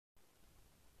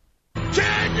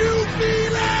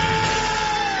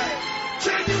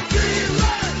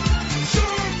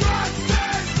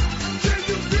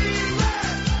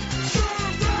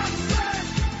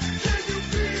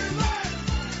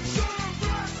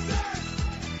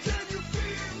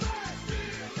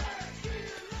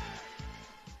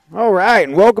All right,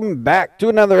 and welcome back to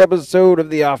another episode of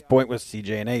The Off Point with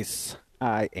CJ and Ace.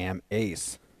 I am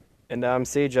Ace. And I'm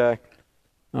CJ.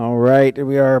 All right,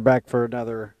 we are back for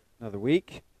another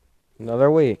week.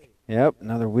 Another week. Yep,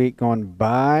 another week going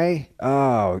by.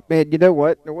 Oh, man, you know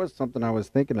what? There was something I was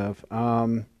thinking of.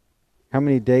 How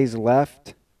many days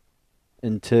left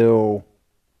until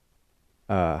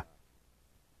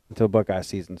Buckeye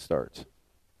season starts?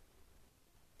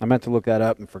 I meant to look that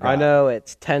up and forgot. I know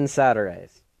it's 10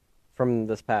 Saturdays from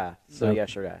this past, so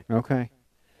yesterday. Okay.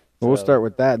 Well, we'll start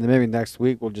with that, and then maybe next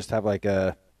week we'll just have like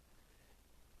a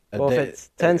well, day, if it's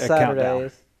 10 Saturdays,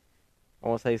 countdown. I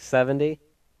want to say 70.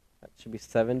 That should be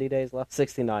 70 days left.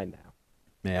 69 now.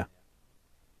 Yeah.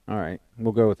 All right.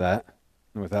 We'll go with that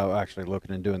without actually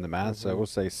looking and doing the math. So we'll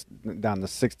say down to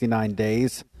 69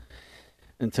 days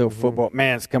until football.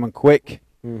 Man, it's coming quick.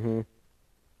 Mm-hmm.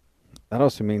 That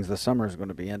also means the summer is going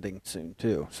to be ending soon,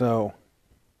 too. So,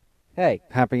 hey,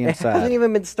 happy and it sad. hasn't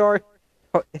even been started.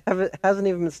 It hasn't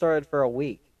even been started for a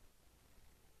week.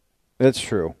 That's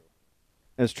true.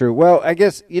 That's true. Well, I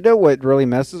guess, you know what really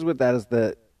messes with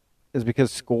that is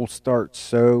because school starts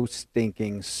so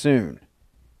stinking soon.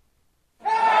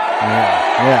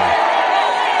 Yeah.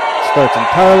 It starts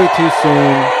entirely too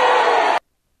soon,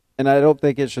 and I don't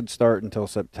think it should start until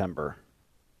September.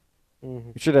 Mm-hmm.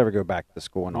 You should ever go back to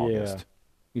school in August. Yeah.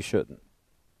 You shouldn't.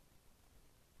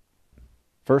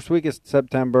 First week of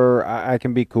September, I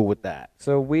can be cool with that.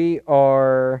 So we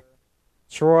are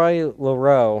Troy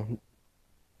LaRoe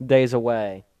days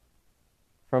away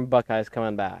from Buckeyes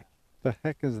coming back. The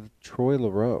heck is Troy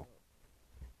LaRoe?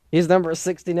 He's number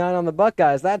 69 on the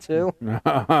Buckeyes. That's who.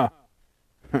 Troy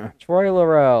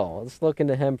LaRoe. Let's look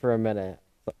into him for a minute.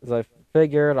 As I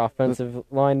figured, offensive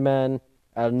lineman.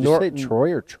 Did you say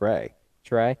Troy or Trey?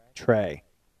 Trey. Trey.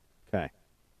 Okay.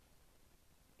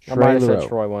 I might have said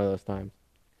Troy one of those times.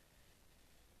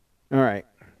 All right.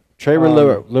 Trey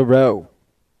LaRoe.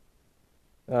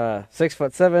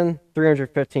 6'7",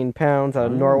 315 pounds, out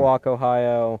of Norwalk,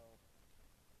 Ohio.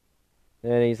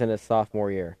 And he's in his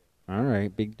sophomore year. All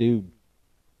right, big dude.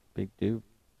 Big dude.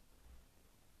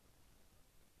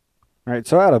 All right,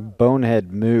 so I had a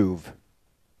bonehead move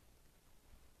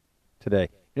today.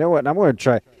 You know what? I'm going to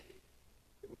try.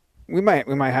 We might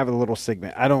have a little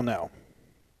segment. I don't know.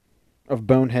 Of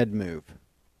bonehead move.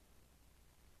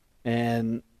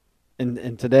 And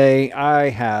today I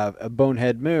have a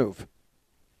bonehead move.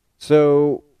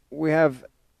 So we have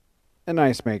an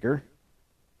ice maker.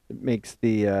 It makes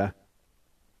the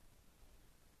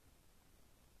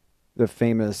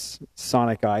famous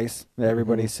Sonic ice that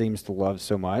everybody seems to love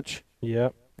so much.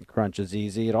 Yep. It crunches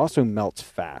easy. It also melts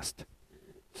fast.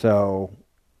 So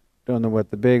don't know what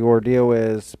the big ordeal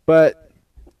is, but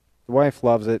the wife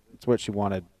loves it. It's what she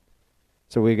wanted.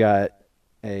 So we got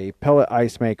a pellet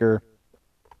ice maker,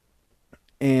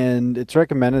 and it's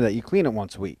recommended that you clean it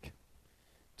once a week.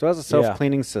 So it has a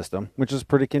self-cleaning system, which is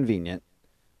pretty convenient.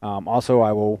 Also,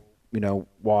 I will,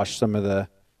 wash some of the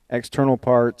external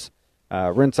parts,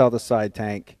 rinse out the side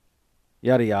tank,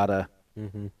 yada, yada,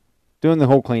 doing the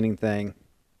whole cleaning thing.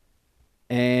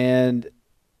 And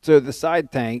so the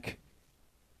side tank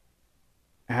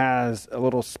has a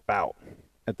little spout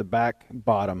at the back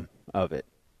bottom of it.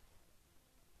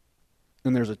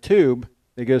 And there's a tube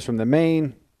that goes from the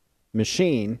main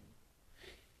machine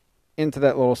into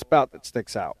that little spout that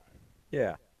sticks out.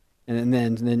 Yeah. And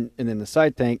then the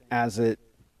side tank, as the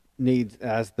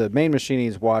main machine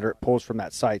needs water, it pulls from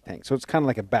that side tank. So it's kind of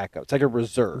like a backup. It's like a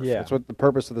reserve. Yeah. That's what the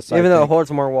purpose of the side tank. Even though it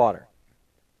holds more water.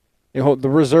 The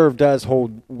reserve does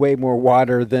hold way more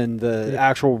water than the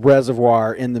actual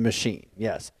reservoir in the machine.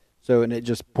 Yes. So, and it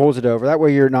just pulls it over. That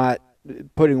way you're not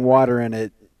putting water in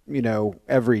it,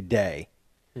 every day.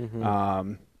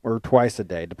 Or twice a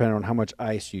day, depending on how much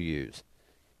ice you use.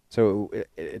 So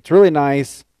it's really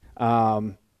nice.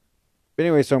 But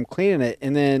anyway, so I'm cleaning it,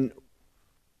 and then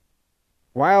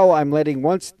while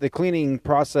once the cleaning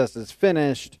process is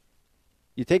finished,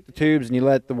 you take the tubes and you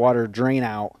let the water drain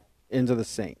out into the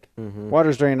sink.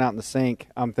 Water's draining out in the sink.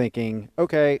 I'm thinking,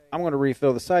 okay, I'm going to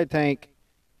refill the side tank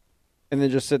and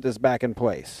then just sit this back in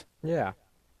place. Yeah.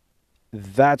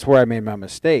 That's where I made my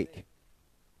mistake.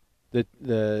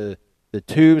 The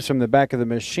tubes from the back of the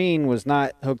machine was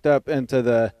not hooked up into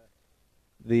the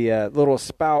little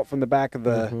spout from the back of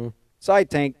the side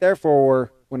tank.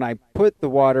 Therefore, when I put the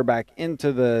water back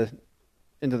into the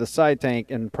side tank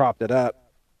and propped it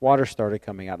up, water started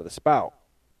coming out of the spout.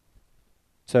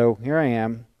 So here I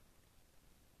am,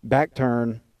 back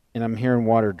turn, and I'm hearing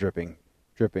water dripping.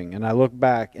 And I look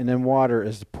back, and then water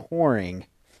is pouring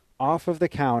off of the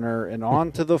counter and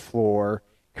onto the floor,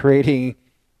 creating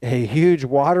a huge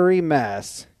watery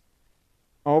mess.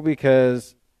 all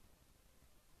because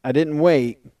I didn't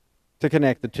wait to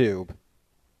connect the tube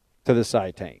to the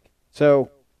side tank. So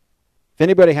if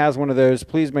anybody has one of those,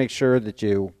 please make sure that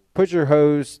you put your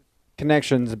hose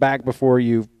connections back before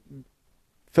you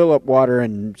fill up water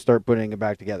and start putting it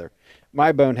back together.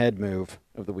 My bonehead move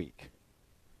of the week.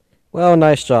 Well,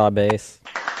 nice job, Ace.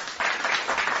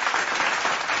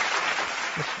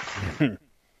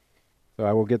 So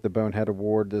I will get the bonehead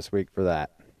award this week for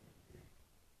that.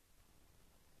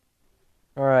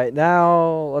 All right,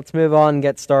 now let's move on and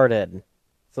get started.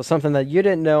 So something that you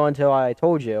didn't know until I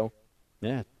told you.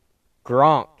 Yeah.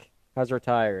 Gronk has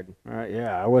retired. All right.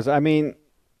 Yeah.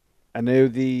 I knew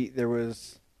there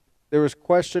was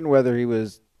question whether he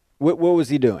was. What was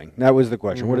he doing? That was the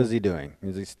question. What is he doing?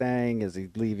 Is he staying? Is he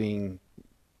leaving?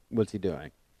 What's he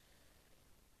doing?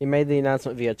 He made the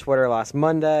announcement via Twitter last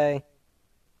Monday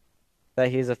that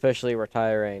he's officially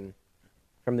retiring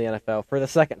from the NFL for the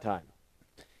second time.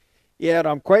 Yeah, and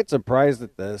I'm quite surprised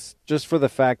at this, just for the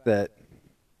fact that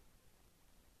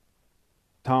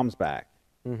Tom's back.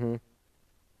 Mm-hmm.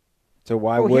 So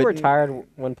why well, wouldn't he retired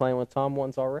when playing with Tom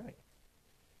once already?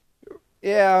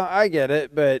 Yeah, I get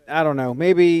it, but I don't know.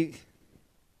 Maybe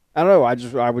I don't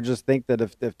know. I would just think that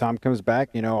if Tom comes back,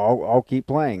 I'll keep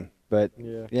playing. But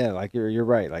yeah, like you're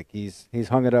right. Like he's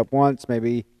hung it up once.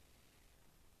 Maybe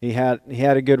he had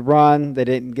a good run. They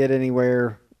didn't get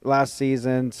anywhere last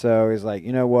season, so he's like,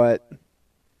 you know what?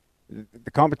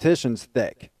 The competition's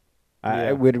thick.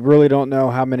 Yeah. We really don't know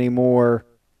how many more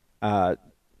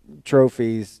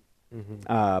trophies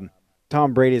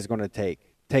Tom Brady is going to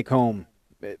take home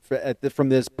from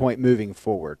this point moving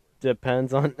forward.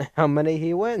 Depends on how many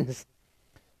he wins.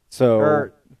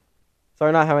 So,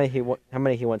 sorry, not how many he wins.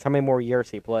 How many more years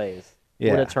he plays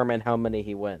will determine how many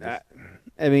he wins.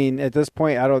 I mean, at this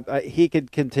point, he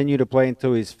could continue to play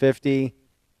until he's 50,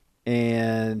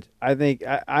 and I think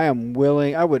I am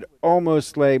willing. I would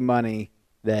almost lay money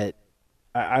that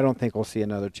I don't think we'll see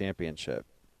another championship.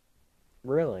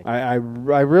 Really? I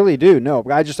really do. No,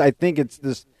 I think it's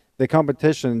this. The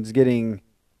competition's getting.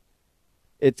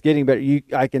 It's getting better.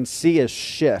 I can see a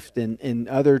shift in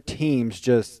other teams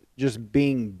just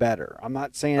being better. I'm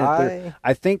not saying that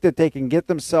I think that they can get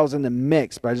themselves in the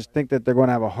mix, but I just think that they're going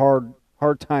to have a hard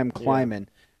time climbing,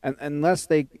 and unless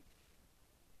they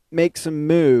make some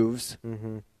moves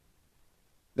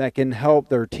that can help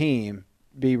their team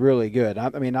be really good. I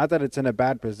mean, not that it's in a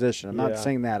bad position. I'm not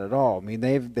saying that at all. I mean,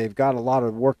 they've got a lot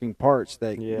of working parts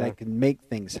that can make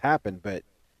things happen, but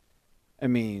I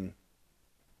mean.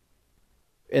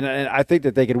 And I think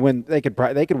that they could win. They could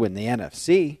win the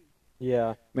NFC.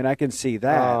 Yeah. I mean, I can see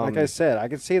that. Like I said, I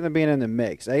can see them being in the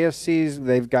mix. AFC's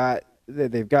they've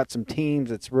got some teams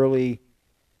that's really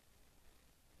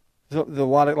a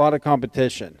lot of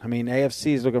competition. I mean,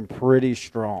 AFC is looking pretty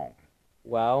strong.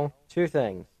 Well, two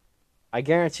things. I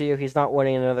guarantee you, he's not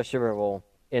winning another Super Bowl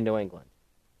in New England.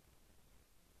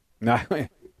 No,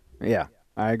 yeah,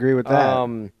 I agree with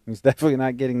that. He's definitely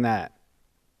not getting that.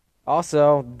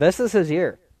 Also, this is his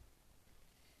year.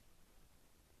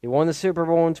 He won the Super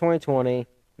Bowl in 2020,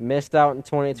 missed out in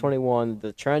 2021.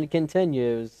 The trend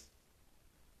continues.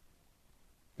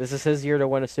 This is his year to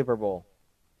win a Super Bowl.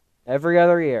 Every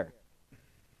other year.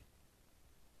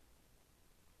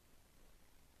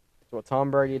 That's what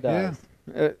Tom Brady does.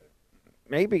 Yeah,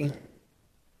 maybe.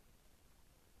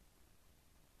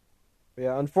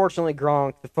 Yeah, unfortunately,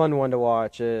 Gronk, the fun one to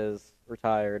watch, is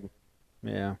retired.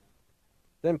 Yeah.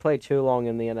 Didn't play too long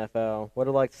in the NFL. Would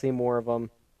have liked to see more of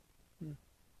him.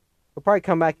 He'll probably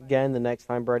come back again the next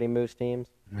time Brady moves teams.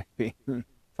 Maybe.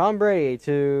 Tom Brady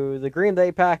to the Green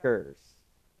Bay Packers.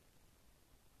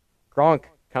 Gronk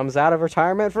comes out of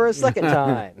retirement for a second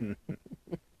time.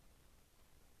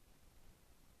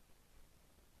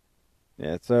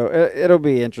 Yeah, so it'll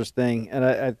be interesting, and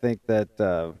I think that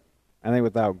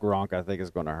without Gronk, I think it's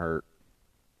going to hurt.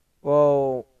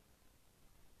 Well,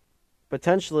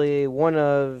 potentially one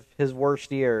of his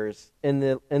worst years in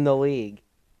the league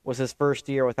was his first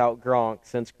year without Gronk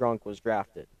since Gronk was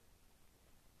drafted.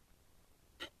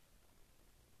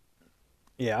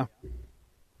 Yeah.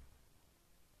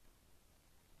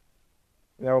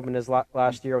 That opened his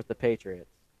last year with the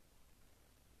Patriots.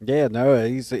 Yeah, no,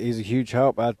 he's a huge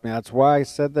help. I mean, that's why I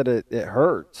said that it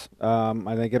hurts.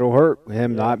 I think it'll hurt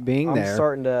him not being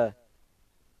there.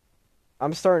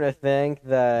 I'm starting to think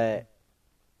that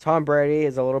Tom Brady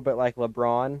is a little bit like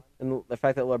LeBron, and the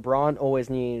fact that LeBron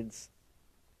always needs,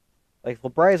 like,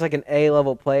 LeBron is like an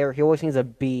A-level player. He always needs a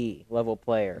B-level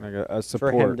player, like a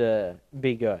support, for him to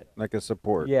be good. Like a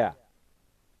support. Yeah.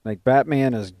 Like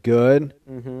Batman is good,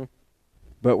 Mm-hmm.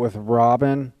 but with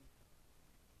Robin,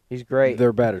 He's great.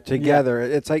 they're better together.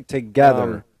 It's like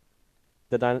together.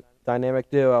 The dynamic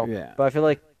duo. Yeah. But I feel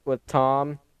like with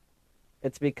Tom,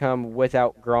 it's become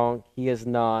without Gronk, he is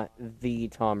not the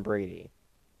Tom Brady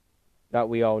that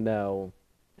we all know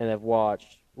and have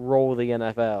watched roll the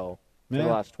NFL for the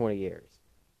last 20 years.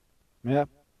 Yeah.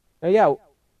 Now, yeah,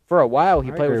 for a while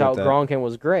he I played agree without with that. Gronk and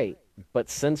was great. But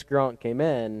since Gronk came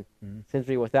in, seems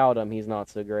to be without him, he's not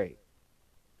so great.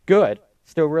 Good.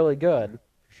 Still really good.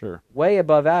 Sure. Way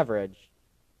above average,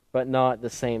 but not the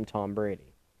same Tom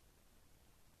Brady.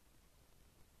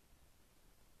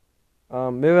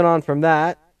 Moving on from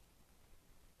that,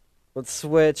 let's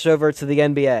switch over to the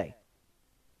NBA.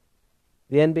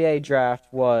 The NBA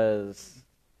draft was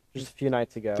just a few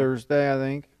nights ago. Thursday, I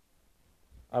think.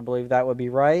 I believe that would be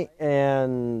right.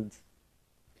 And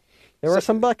there were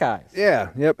some Buckeyes.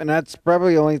 Yeah, yep, and that's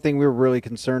probably the only thing we were really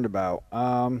concerned about.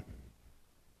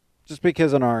 Just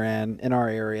because on our end, in our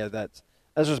area, that's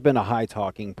just been a high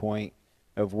talking point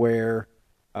of where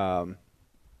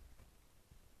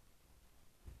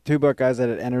two Buckeyes that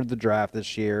had entered the draft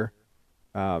this year,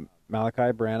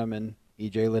 Malachi Branham and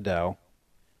E.J. Liddell.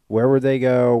 Where would they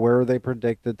go? Where were they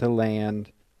predicted to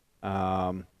land?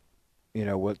 What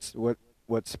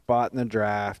spot in the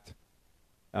draft?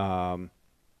 So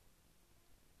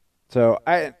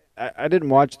I didn't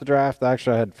watch the draft.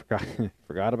 Actually, I had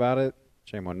forgot about it.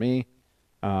 Shame on me.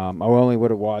 I only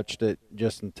would have watched it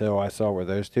just until I saw where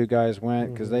those two guys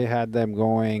went because they had them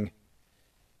going.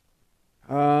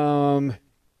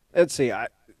 Let's see.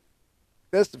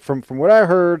 From what I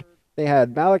heard, they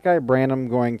had Malachi Branham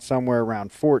going somewhere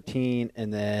around 14,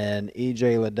 and then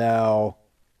E.J. Liddell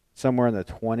somewhere in the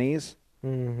 20s.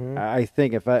 Mm-hmm. I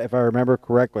think if I remember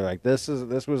correctly, like this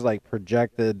was like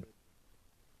projected,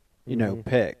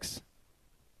 picks.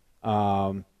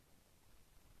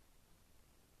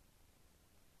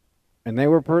 And they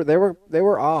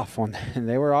were off on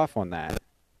they were off on that.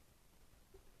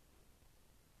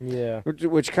 Yeah.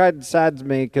 Which kind of saddens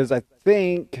me because I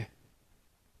think,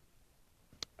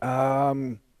 I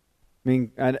know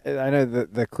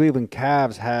that the Cleveland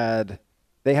Cavs had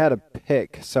a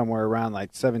pick somewhere around like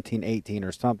 17, 18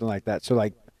 or something like that. So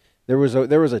like there was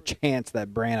a chance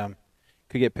that Branham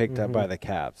could get picked up by the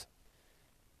Cavs.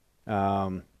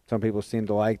 Some people seem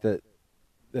to like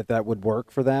that would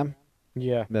work for them.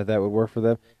 Yeah. That would work for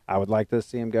them. I would like to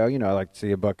see him go. I like to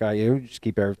see a Buckeye. Just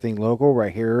keep everything local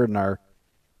right here in our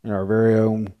very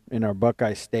own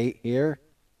Buckeye state here.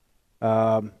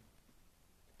 So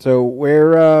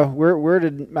where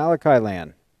did Malachi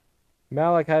land?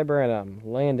 Malachi Branham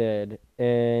landed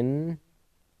in.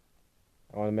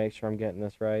 I want to make sure I'm getting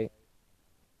this right.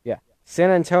 Yeah,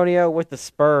 San Antonio with the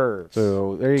Spurs.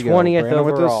 So there you go. 20th Brandon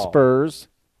with the overall. Spurs.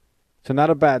 So not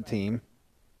a bad team.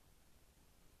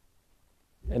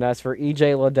 And as for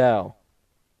E.J. Liddell,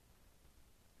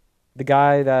 the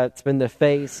guy that's been the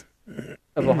face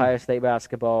of Ohio State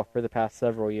basketball for the past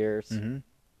several years,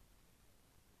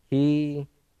 he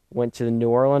went to the New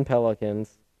Orleans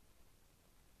Pelicans,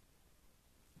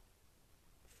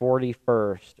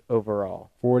 41st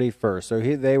overall. 41st. So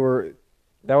they were.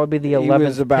 That would be the 11th He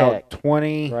was about pick,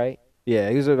 20. right? Yeah,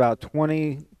 he was about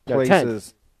 20 No,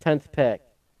 places. 10th pick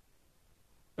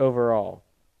overall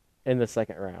in the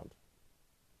second round.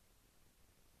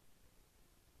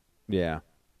 Yeah.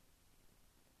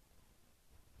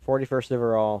 41st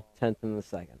overall, 10th in the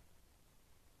second.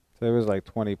 So it was like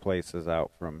 20 places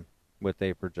out from what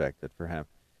they projected for him,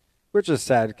 which is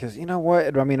sad because you know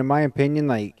what? I mean, in my opinion,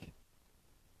 like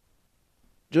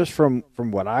just from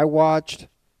what I watched,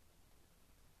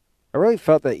 I really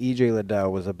felt that E.J.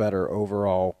 Liddell was a better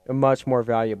overall. A much more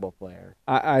valuable player.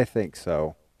 I think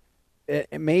so.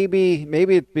 Maybe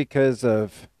it's because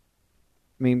of.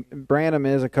 I mean, Branham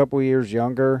is a couple years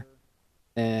younger,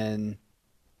 and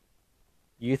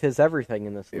youth is everything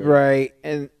in this league. Right,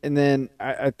 and then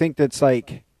I think that's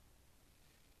like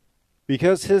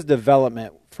because his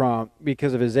development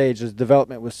because of his age, his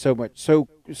development was so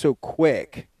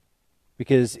quick.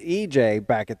 Because EJ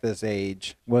back at this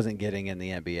age wasn't getting in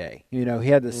the NBA. He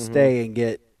had to stay and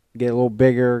get a little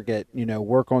bigger,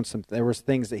 work on some. There was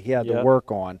things that he had to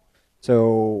work on.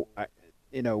 So,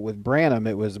 with Branham,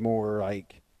 it was more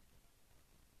like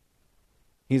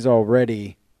he's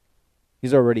already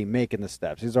making the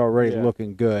steps. He's already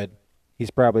looking good. He's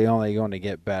probably only going to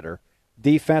get better.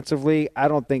 Defensively, I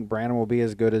don't think Branham will be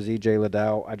as good as E.J.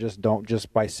 Liddell. I just don't,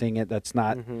 just by seeing it. That's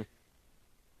not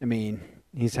I mean,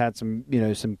 he's had some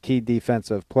key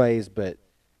defensive plays, but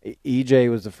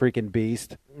EJ was a freaking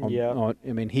beast. I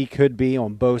mean, he could be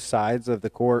on both sides of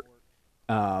the court.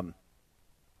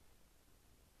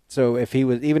 So if he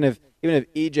was, even if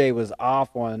EJ was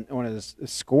off on his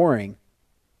scoring,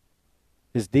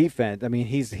 his defense. I mean,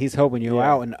 he's helping you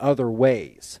out in other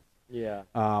ways. Yeah.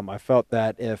 I felt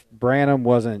that if Branham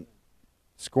wasn't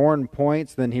scoring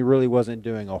points, then he really wasn't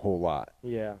doing a whole lot.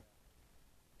 Yeah.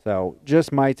 So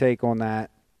just my take on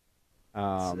that.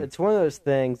 It's one of those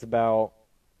things about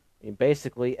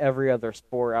basically every other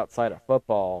sport outside of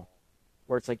football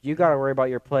where it's like you got to worry about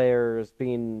your players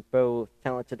being both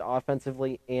talented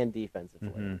offensively and defensively.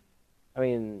 Mm-hmm. I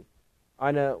mean,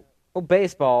 I know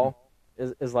baseball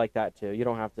is like that too. You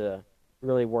don't have to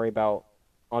really worry about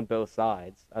on both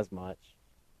sides as much.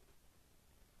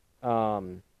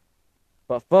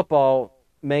 But football,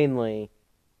 mainly,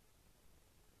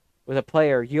 with a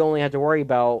player, you only have to worry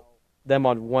about them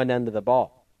on one end of the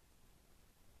ball.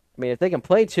 I mean, if they can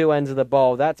play two ends of the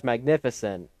ball, that's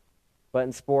magnificent. But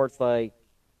in sports like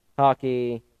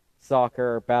hockey,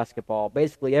 soccer, basketball,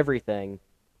 basically everything,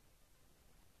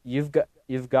 you've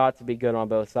got to be good on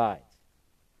both sides.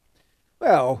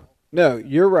 Well, no,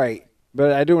 you're right.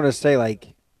 But I do want to say,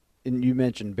 like, and you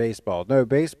mentioned baseball. No,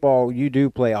 baseball, you do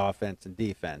play offense and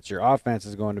defense. Your offense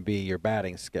is going to be your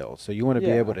batting skills. So you want to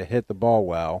be able to hit the ball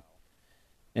well.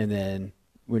 And then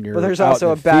when you're But there's out also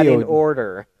in a the batting field,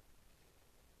 order.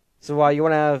 So while you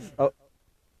want to have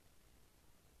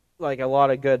a lot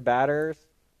of good batters,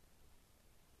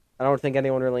 I don't think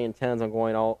anyone really intends on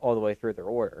going all the way through their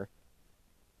order.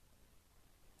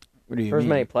 What do you For as mean?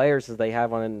 many players as they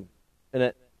have on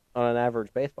an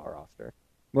average baseball roster.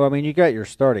 Well, I mean, you got your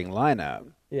starting lineup.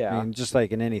 Yeah. I mean, just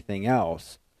like in anything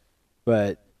else.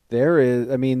 But there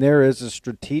is a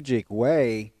strategic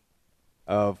way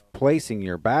of placing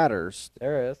your batters.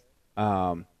 There is.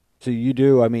 So you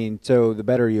do. I mean, so the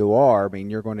better you are, I mean,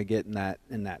 you're going to get in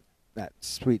that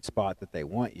sweet spot that they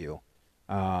want you.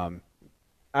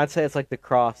 I'd say it's like the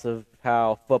cross of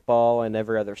how football and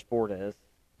every other sport is.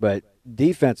 But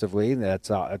defensively, that's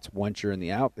once you're in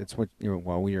the out. It's when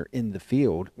you're in the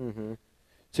field. Mm-hmm.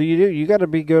 So you got to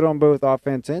be good on both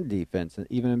offense and defense,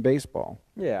 even in baseball.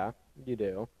 Yeah, you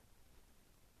do.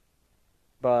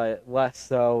 But less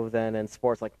so than in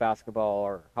sports like basketball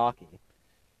or hockey.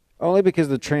 Only because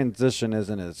the transition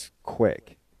isn't as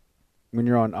quick. When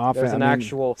you're on offense, There's an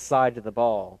actual side to the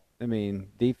ball. I mean,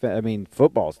 defense. I mean,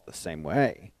 football's the same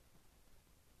way.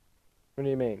 What do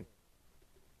you mean?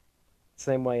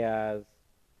 Same way as?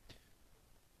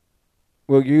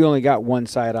 Well, you only got one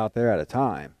side out there at a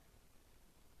time.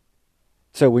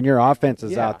 So when your offense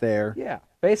is out there, yeah,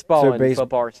 baseball and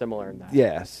football are similar in that.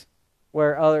 Yes.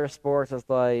 Where other sports is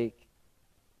like,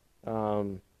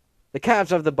 the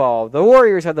Cavs have the ball, the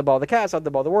Warriors have the ball, the Cavs have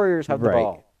the ball, the Warriors have the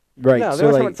ball. Right. No, the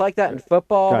only time it's like that in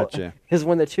football Gotcha. is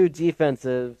when the two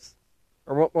defensives,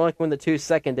 or like when the two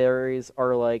secondaries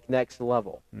are like next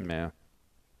level. Yeah.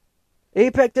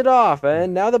 He picked it off,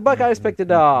 and now the Buckeyes picked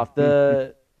it off.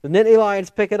 The Nittany Lions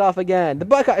pick it off again. The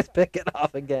Buckeyes pick it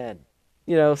off again.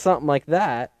 Something like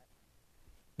that.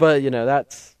 But,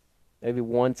 that's maybe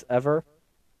once ever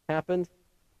happened.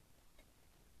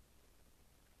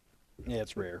 Yeah,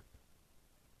 it's rare.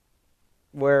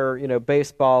 Where,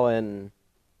 baseball and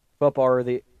football are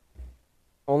the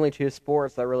only two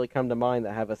sports that really come to mind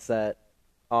that have a set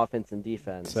offense and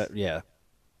defense. Yeah.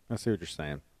 I see what you're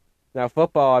saying. Now,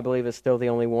 football, I believe, is still the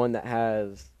only one that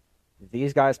has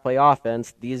these guys play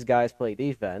offense, these guys play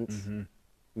defense. Mm-hmm.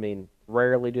 I mean,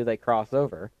 rarely do they cross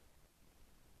over.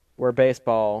 Where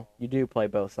baseball, you do play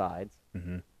both sides.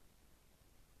 Mm-hmm.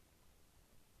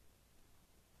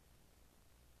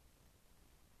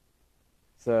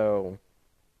 So,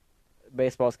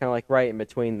 baseball is kind of like right in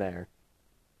between there.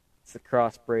 It's a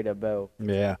crossbreed of both.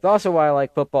 Yeah. It's also why I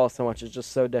like football so much. It's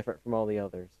just so different from all the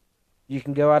others. You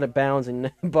can go out of bounds and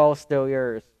the ball's still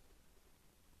yours,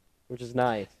 which is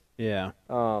nice. Yeah.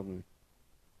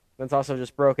 It's also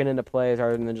just broken into plays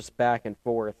rather than just back and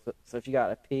forth. So if you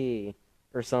got a pee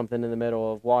or something in the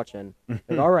middle of watching,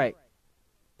 like, all right,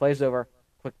 play's over,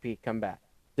 quick pee, come back.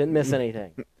 Didn't miss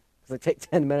anything. Because it takes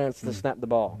 10 minutes to snap the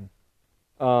ball.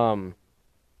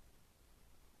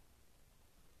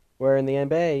 Where in the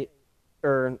NBA,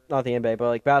 or not the NBA, but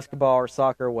like basketball or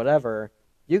soccer or whatever,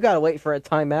 you got to wait for a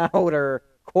timeout or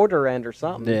quarter end or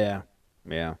something. Yeah.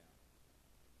 Yeah.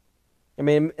 I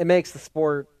mean, it makes the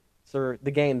sport or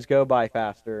the games go by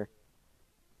faster,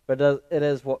 but it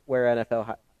is where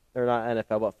NFL, or not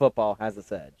NFL, but football has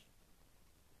its edge.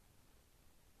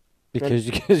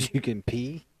 Because you can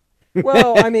pee?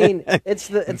 Well, I mean, it's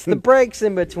the breaks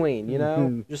in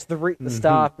between, just the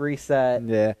stop, reset.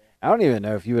 Yeah. I don't even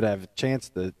know if you would have a chance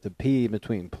to pee in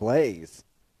between plays.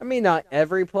 I mean, not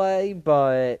every play,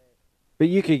 but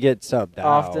you could get subbed out.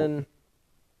 Often.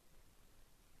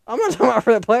 I'm not talking about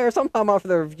for the players. I'm talking about for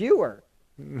the viewer.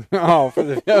 Oh, for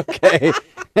the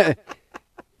okay.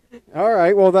 All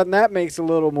right. Well, then that makes a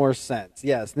little more sense.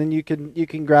 Yes. Then you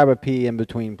can grab a P in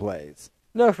between plays.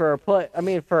 No, for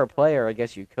a player, I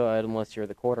guess you could, unless you're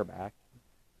the quarterback.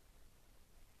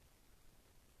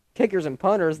 Kickers and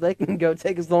punters, they can go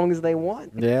take as long as they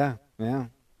want. Yeah. Yeah.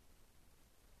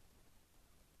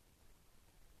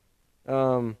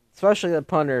 Especially the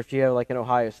punter if you have like an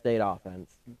Ohio State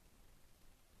offense.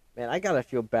 Man, I gotta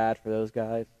feel bad for those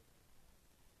guys.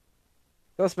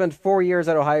 They'll spend 4 years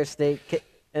at Ohio State,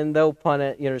 and they'll punt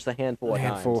it, just a handful of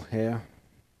times. Yeah.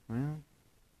 Well,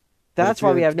 That's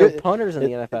why we have no punters in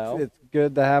the NFL. It's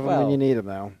good to have them when you need them,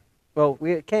 though. Well,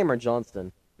 we had Cameron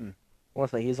Johnston. I want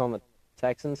to say he's on the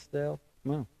Texans still.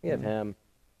 Well, we have him.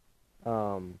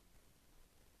 Drew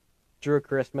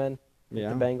Chrisman, the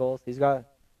Bengals. He's got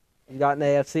an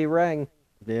AFC ring.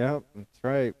 Yeah, that's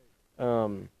right.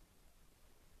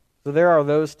 So there are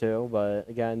those two, but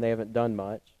again, they haven't done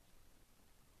much.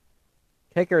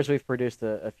 Kickers, we've produced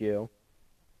a few.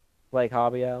 Blake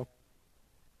Hobbio.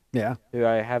 Yeah. Who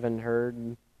I haven't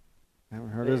heard. I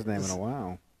haven't heard his name in a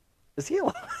while. Is he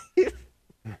alive?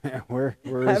 Where is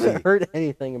he? I haven't heard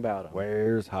anything about him.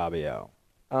 Where's Hobbio?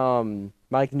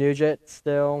 Mike Nugent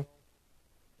still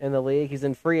in the league. He's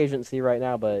in free agency right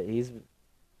now, but he's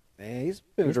played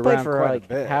for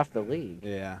like half the league.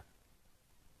 Yeah.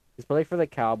 He's played for the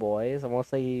Cowboys. I want to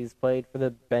say he's played for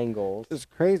the Bengals. It's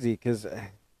crazy because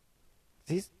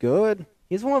he's good.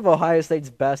 He's one of Ohio State's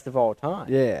best of all time.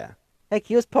 Yeah. Heck,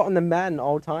 he was put on the Madden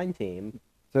all-time team.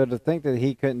 So to think that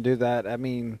he couldn't do that, I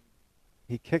mean,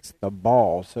 he kicks the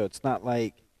ball, so it's not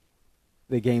like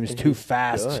the game's too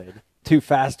fast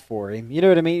for him. You know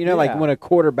what I mean? Like when a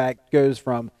quarterback goes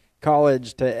from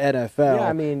college to NFL. Yeah,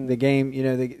 I mean, the game.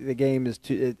 The game is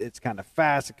too. It's kind of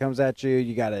fast. It comes at you.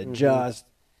 You got to adjust.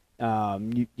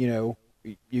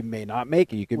 You may not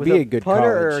make it. You could be a good punter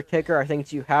college or a kicker. I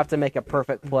think you have to make a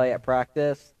perfect play at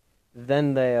practice.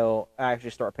 Then they'll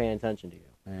actually start paying attention to you.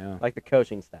 Yeah. Like the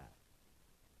coaching staff.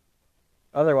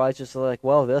 Otherwise, just like,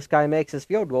 well, this guy makes his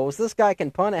field goals. This guy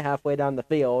can punt it halfway down the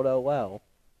field. Oh, well.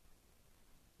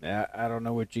 Yeah, I don't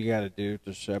know what you got to do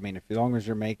to show. I mean, as long as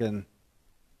you're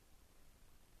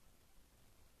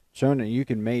showing that you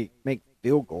can make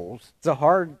field goals. It's a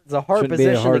hard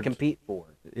position to compete for.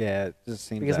 Yeah, it just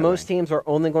seems because most teams are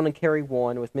only going to carry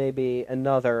one with maybe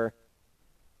another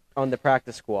on the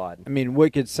practice squad. I mean,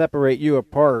 what could separate you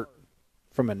apart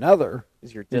from another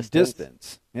is your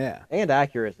distance. Yeah, and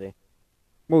accuracy.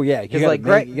 Well, yeah, because like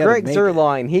Greg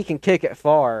Zuerlein, he can kick it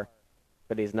far,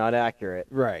 but he's not accurate.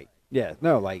 Right. Yeah.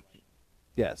 No.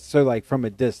 Yes. So like from a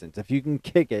distance, if you can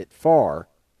kick it far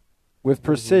with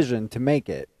precision to make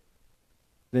it,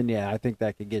 then yeah, I think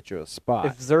that could get you a spot.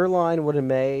 If Zuerlein would have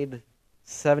made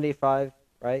 75%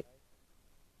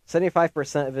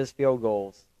 of his field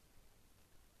goals,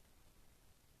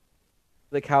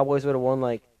 the Cowboys would have won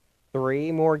like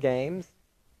 3 more games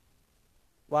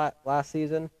last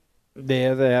season.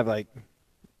 Yeah, they have like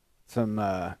some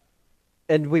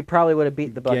and we probably would have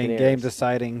beat the Buccaneers. Game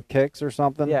deciding kicks or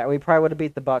something. Yeah, we probably would have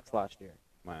beat the Bucs last year.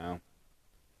 Wow.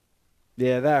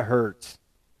 Yeah, that hurts.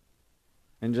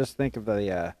 And just think of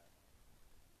the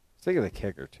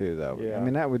kicker too, though. Yeah. I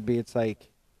mean, that would be. It's like,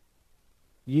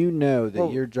 that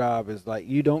your job is like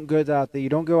you don't go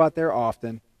out there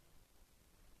often.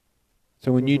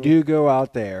 So when you do go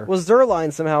out there, well,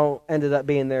 Zuerlein somehow ended up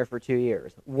being there for 2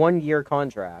 years, 1-year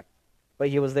contract, but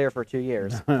he was there for 2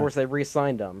 years. Of course, they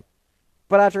re-signed him.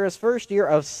 But after his first year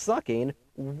of sucking,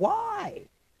 why?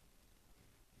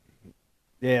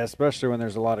 Yeah, especially when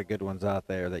there's a lot of good ones out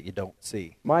there that you don't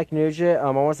see. Mike Nugent, I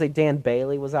want to say Dan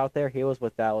Bailey was out there. He was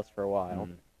with Dallas for a while.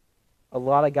 A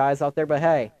lot of guys out there, but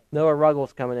hey, Noah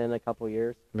Ruggles coming in a couple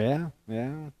years. Yeah.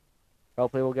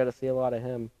 Hopefully we'll get to see a lot of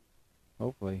him.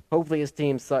 Hopefully his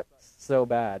team sucks so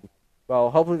bad.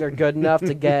 Well, hopefully they're good enough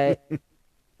to get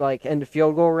like into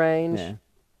field goal range. Yeah.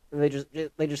 They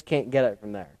just can't get it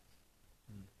from there.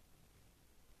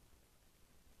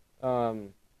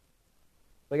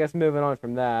 I guess moving on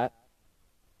from that.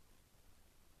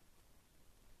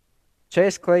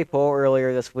 Chase Claypool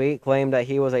earlier this week claimed that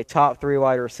he was a top 3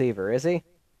 wide receiver. Is he?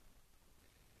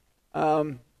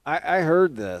 I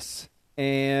heard this,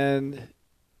 and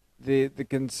the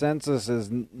consensus is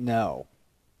no.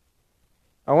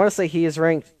 I want to say he is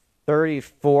ranked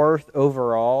 34th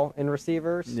overall in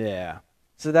receivers. Yeah.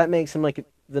 So that makes him like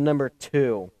the number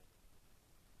 2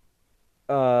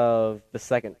 of the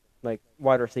second, like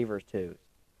wide receivers 2.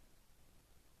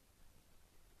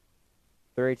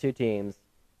 32 teams.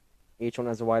 Each one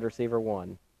has a wide receiver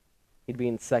 1. He'd be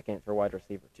in second for wide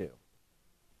receiver 2.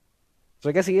 So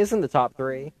I guess he is in the top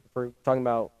 3 if we're talking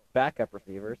about backup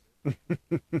receivers.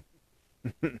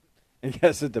 And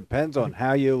guess it depends on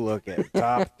how you look at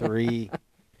top 3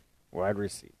 wide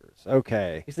receivers.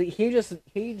 Okay. You see, he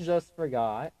just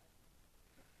forgot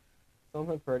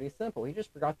something pretty simple. He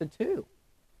just forgot the 2.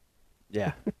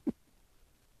 Yeah.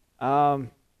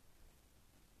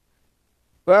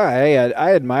 Well, hey,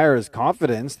 I admire his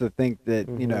confidence to think that,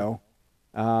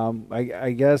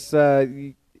 I guess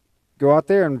you go out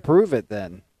there and prove it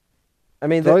then. I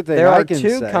mean, The only thing there I are can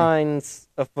 2 say- kinds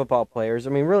of football players.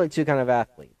 I mean, really 2 kind of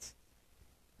athletes.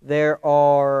 There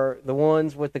are the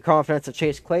ones with the confidence of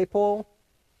Chase Claypool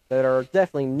that are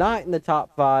definitely not in the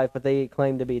top 5, but they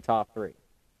claim to be top 3.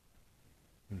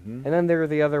 Mm-hmm. And then there are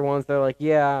the other ones that are like,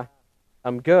 yeah,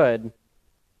 I'm good,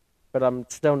 but I'm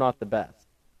still not the best.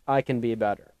 I can be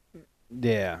better.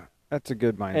 Yeah, that's a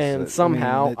good mindset. And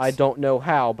somehow, I it's- don't know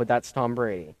how, but that's Tom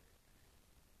Brady.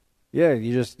 Yeah,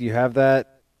 you have that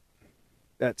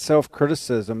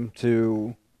self-criticism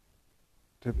to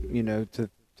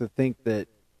think that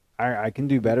I can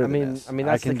do better than this. I mean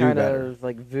that's can the kind do better. of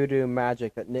like voodoo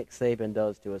magic that Nick Saban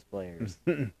does to his players.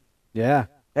 Yeah.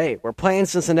 Hey, we're playing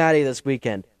Cincinnati this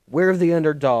weekend. We're the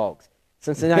underdogs.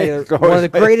 Cincinnati are Go one of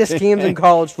the away. greatest teams in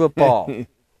college football. This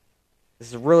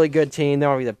is a really good team.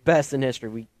 They'll be the best in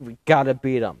history. We got to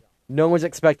beat them. No one's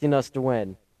expecting us to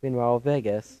win. Meanwhile,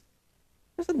 Vegas,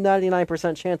 there's a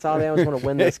 99% chance Alabama's going to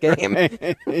win this game.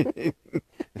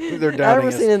 They're doubting I remember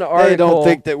us. seeing an They article. don't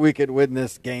think that we could win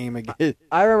this game again.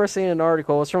 I remember seeing an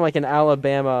article. It's from like an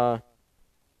Alabama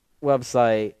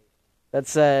website that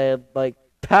said like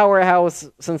powerhouse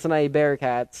Cincinnati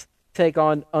Bearcats take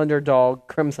on underdog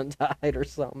Crimson Tide or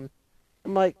something.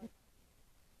 I'm like,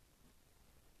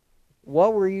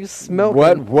 what were you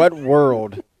smoking? What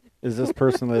world is this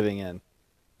person living in?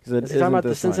 'Cause it Is he talking isn't about the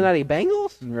this one. Cincinnati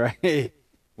Bengals? Right.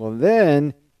 Well,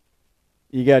 then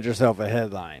you got yourself a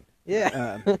headline.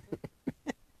 Yeah.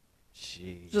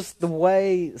 Jeez. Just the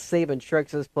way Saban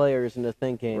tricks his players into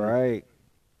thinking. Right.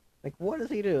 Like, what does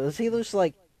he do? Does he just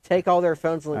like take all their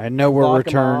phones and I know we're lock 'em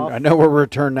return. off? I know we're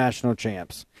return national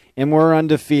champs, and we're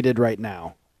undefeated right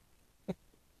now.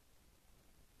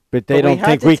 But they But don't have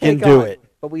think to we can take do on- it.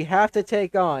 But we have to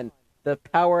take on the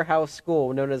powerhouse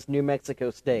school known as New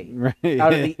Mexico State Right.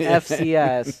 out of the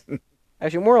FCS.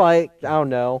 Actually, more like, I don't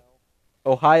know,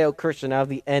 Ohio Christian out of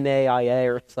the NAIA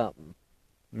or something.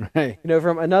 Right. You know,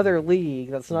 from another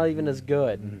league that's not even as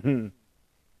good. Mm-hmm.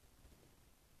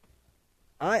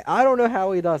 I don't know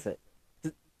how he does it.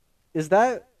 Is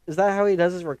that how he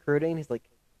does his recruiting? He's like,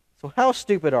 so how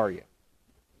stupid are you?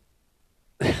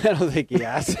 I don't think he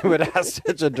would ask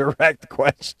such a direct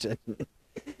question.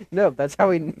 No, that's how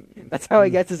he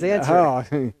gets his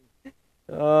answer.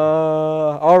 Oh.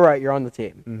 All right, you're on the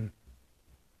team. Mm.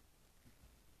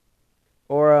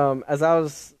 Or as I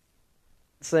was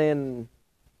saying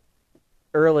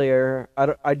earlier,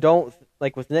 I don't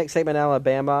like with Nick Saban,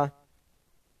 Alabama.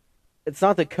 It's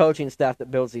not the coaching staff that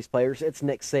builds these players; it's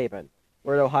Nick Saban.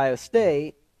 Where at Ohio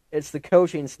State, it's the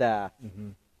coaching staff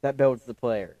that builds the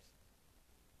players.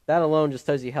 That alone just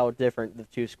tells you how different the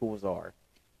two schools are.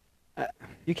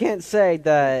 You can't say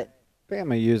that.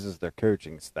 Bama uses their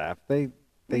coaching staff. They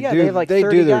They do have like they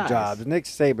 30 do their guys. jobs. Nick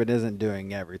Saban isn't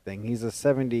doing everything. He's a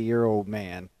 70-year-old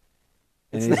man,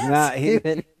 and It's he's not.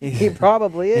 stupid. He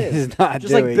probably is. He's not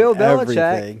Just like doing Bill Belichick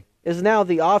everything. is now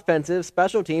the offensive,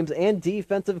 special teams, and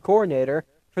defensive coordinator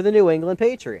for the New England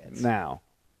Patriots Now,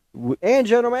 and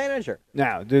general manager.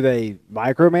 do they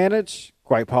micromanage?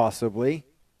 Quite possibly.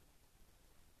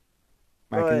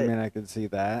 I But- can see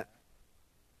that.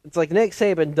 It's like Nick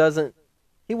Saban doesn't.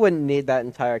 He wouldn't need that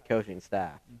entire coaching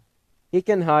staff. He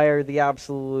can hire the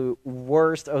absolute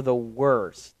worst of the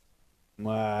worst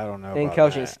Well, I don't know in about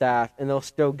coaching that. staff, and they'll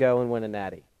still go and win a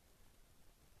natty.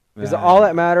 Because Nah. all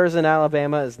that matters in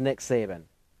Alabama is Nick Saban.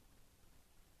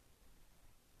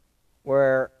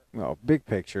 Where Well, big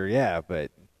picture, yeah,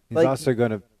 but he's Like- also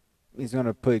gonna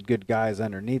put good guys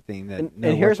underneath him that And- know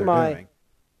and here's what my- they're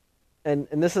doing.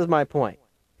 and this is my point.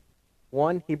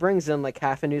 One, he brings in like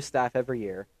half a new staff every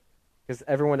year because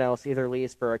everyone else either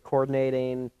leaves for a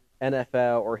coordinating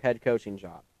NFL or head coaching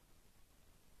job.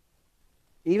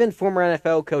 Even former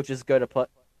NFL coaches go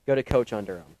to coach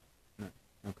under him.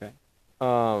 Okay.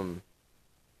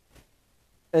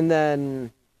 And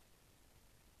then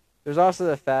there's also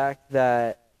the fact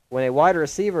that when a wide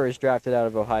receiver is drafted out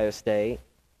of Ohio State,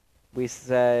 we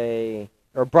say,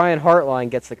 or Brian Hartline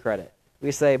gets the credit.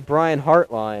 We say Brian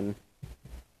Hartline.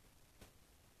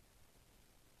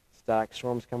 Stack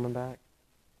Storm's coming back.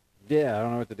 Yeah, I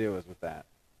don't know what the deal is with that.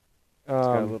 It's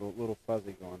got a Um, little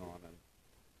fuzzy going on, and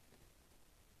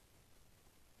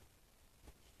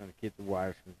trying to keep the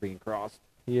wires from being crossed.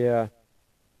 yeah.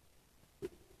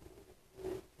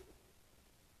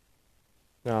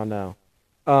 Oh no.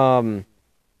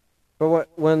 But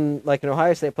when like an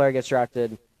Ohio State player gets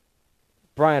drafted,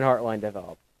 Brian Hartline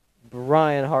developed.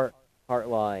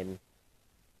 Hartline,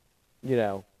 you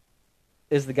know,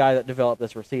 is the guy that developed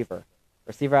this receiver.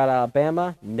 Receiver out of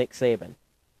Alabama, Nick Saban.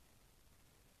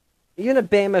 Even a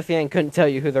Bama fan couldn't tell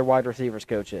you who their wide receivers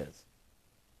coach is.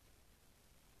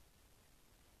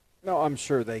 No, I'm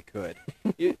sure they could.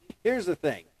 Here's the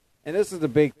thing, and this is the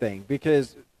big thing,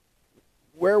 because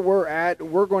where we're at,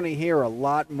 we're going to hear a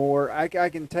lot more. I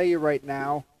can tell you right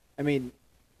now, I mean,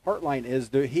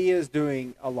 Hartline he is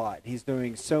doing a lot. He's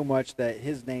doing so much that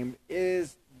his name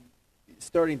is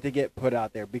starting to get put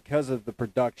out there because of the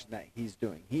production that he's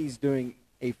doing. He's doing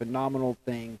a phenomenal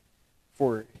thing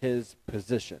for his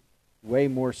position, way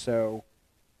more so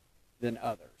than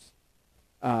others.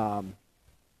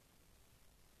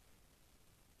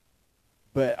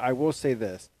 But I will say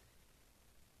this,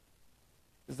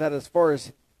 is that as far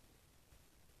as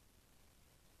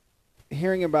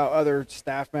hearing about other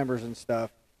staff members and stuff,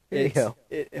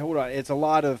 hold on, it's a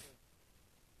lot of,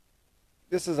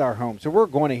 this is our home. So we're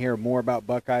going to hear more about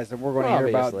Buckeyes than we're going to hear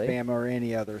about Bama or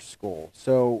any other school.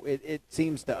 So it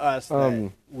seems to us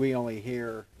that we only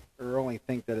hear or only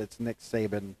think that it's Nick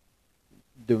Saban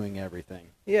doing everything.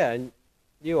 Yeah, and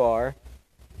you are.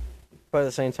 But at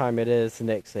the same time, it is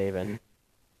Nick Saban.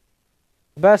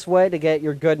 The best way to get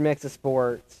your good mix of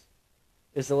sports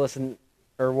is to listen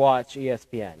or watch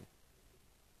ESPN.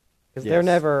 Because they're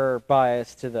never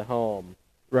biased to the home.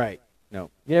 Right. No.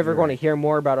 You're never going to hear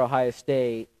more about Ohio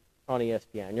State on ESPN.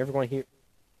 You're never going to hear...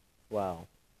 Well,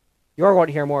 you are going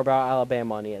to hear more about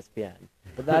Alabama on ESPN.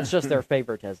 But that's just their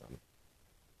favoritism.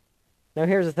 Now,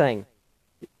 here's the thing.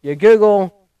 You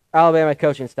Google Alabama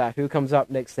coaching staff. Who comes up?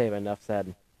 Nick Saban, enough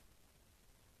said.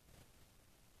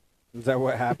 Is that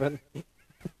what happened?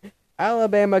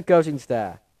 Alabama coaching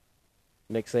staff.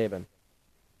 Nick Saban.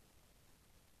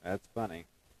 That's funny.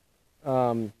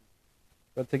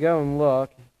 But to go and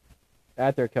look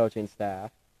at their coaching staff,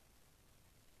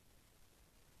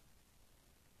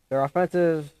 their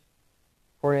offensive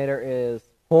coordinator is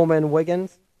Holman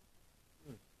Wiggins.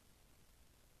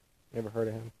 Never heard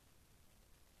of him?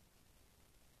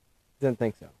 Didn't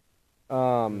think so.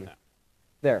 No.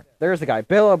 There's the guy.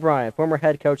 Bill O'Brien, former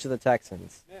head coach of the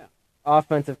Texans. Yeah.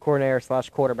 Offensive coordinator /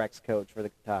 quarterbacks coach for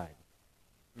the Tide.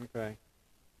 Okay.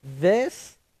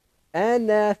 This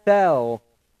NFL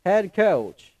head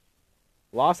coach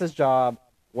lost his job,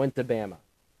 went to Bama.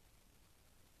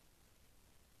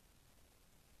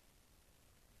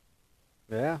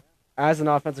 Yeah. As an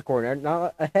offensive coordinator,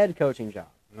 not a head coaching job.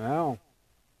 No.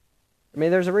 I mean,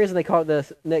 there's a reason they call it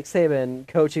this Nick Saban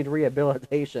coaching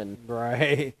rehabilitation.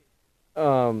 Right.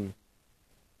 Did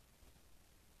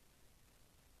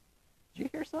you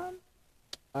hear something?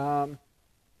 I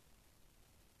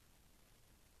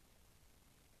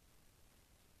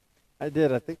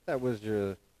did. I think that was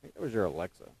your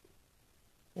Alexa.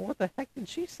 Well, what the heck did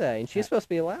she say? And she's supposed to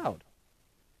be loud.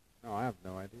 No, I have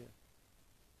no idea.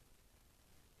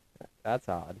 That's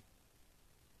odd.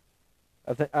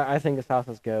 I think this house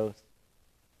has ghosts.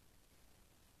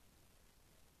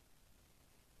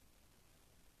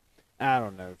 I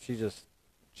don't know. She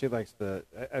likes to.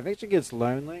 I think she gets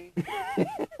lonely,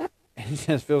 and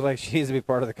just feels like she needs to be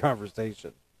part of the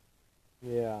conversation.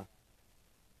 Yeah.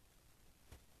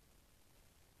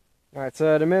 All right.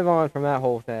 So to move on from that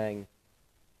whole thing,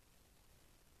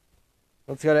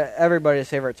 let's go to everybody's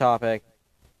favorite topic.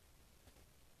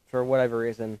 For whatever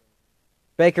reason,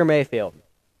 Baker Mayfield.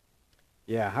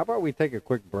 Yeah. How about we take a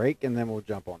quick break and then we'll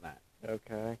jump on that.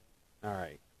 Okay. All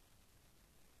right.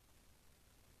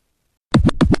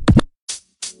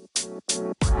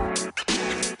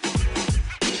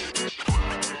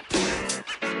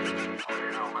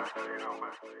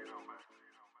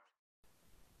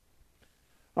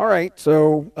 All right,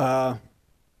 so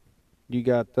you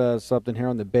got something here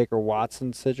on the Baker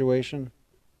Watson situation?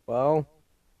 Well,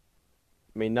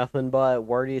 I mean, nothing but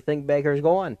where do you think Baker's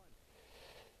going?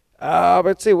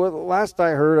 Let's see. Well, last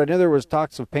I heard, I knew there was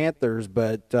talks of Panthers,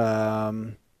 but I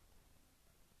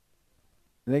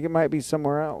think it might be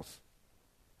somewhere else.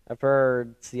 I've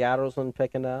heard Seattle's one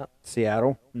picking up.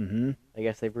 Seattle? Mm-hmm. I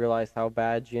guess they've realized how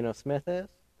bad Geno Smith is.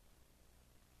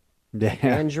 Yeah.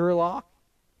 And Drew Lock.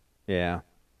 Yeah.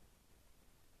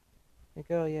 Like,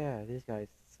 oh yeah, these guys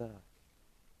suck.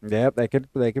 Yep, they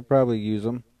could probably use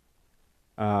them.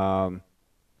 Yeah,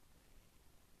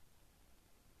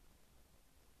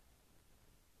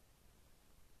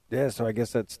 so I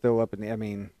guess that's still up in the. I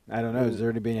mean, I don't know.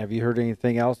 Have you heard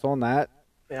anything else on that?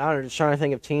 I'm just trying to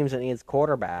think of teams that needs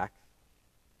quarterback.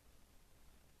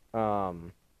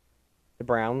 The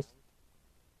Browns.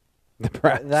 The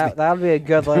Browns. That would be a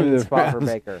good landing The spot for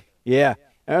Browns. Baker. Yeah.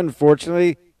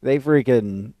 Unfortunately, they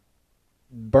freaking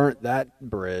burnt that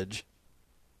bridge.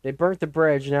 They burnt the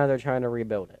bridge. Now they're trying to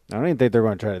rebuild it. I don't even think they're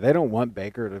going to try it. They don't want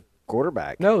Baker to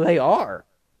quarterback. No, they are.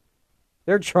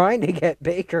 They're trying to get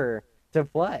Baker to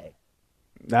play.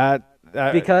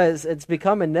 Because it's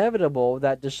become inevitable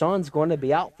that Deshaun's going to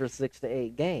be out for 6 to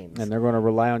 8 games. And they're going to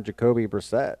rely on Jacoby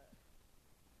Brissett.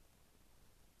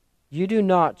 You do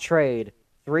not trade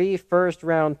 3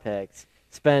 first-round picks,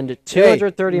 spend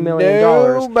 $230 million.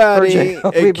 Nobody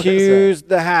for Jacoby accused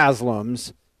the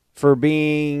Haslams for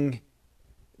being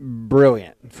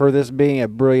brilliant, for this being a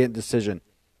brilliant decision.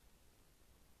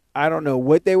 I don't know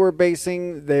what they were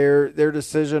basing their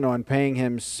decision on, paying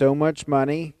him so much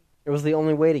money. It was the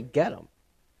only way to get him.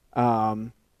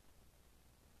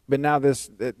 But now this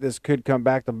could come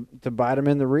back to bite him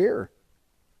in the rear.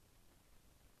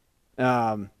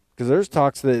 Because there's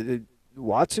talks that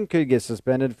Watson could get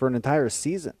suspended for an entire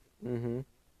season. Mm-hmm.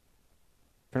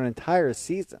 For an entire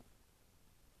season.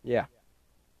 Yeah.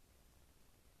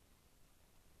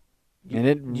 And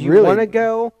it Do you really want to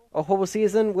go a whole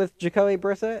season with Jacoby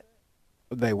Brissett?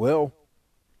 They will.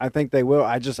 I think they will.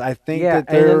 I think Yeah, that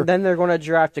they're. and then they're going to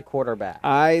draft a quarterback.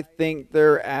 I think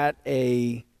they're at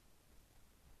a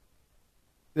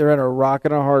rock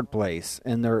and a hard place,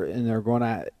 and they're going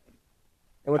to.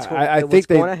 And what's think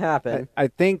going to happen? I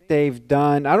think they've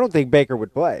done. I don't think Baker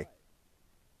would play.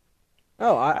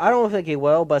 Oh, I don't think he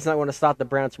will, but it's not going to stop the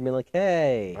Browns from being like,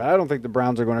 hey. I don't think the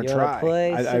Browns are going to try.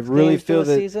 Play I really games feel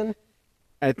that. Season?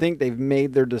 I think they've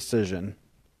made their decision,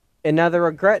 and now they're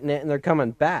regretting it, and they're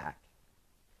coming back.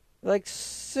 Like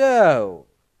so.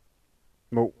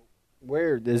 Well,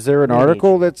 where is there an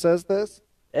article that says this?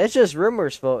 It's just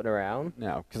rumors floating around.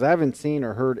 No, because I haven't seen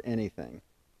or heard anything.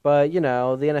 But the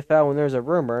NFL, when there's a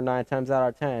rumor, 9 times out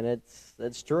of 10,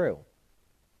 it's true.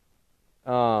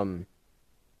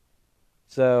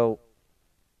 So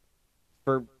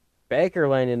for Baker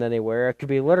landing anywhere, it could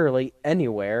be literally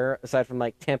anywhere aside from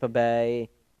like Tampa Bay,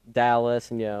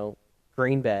 Dallas, and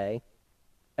Green Bay.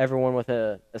 Everyone with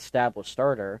a established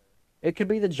starter. It could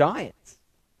be the Giants.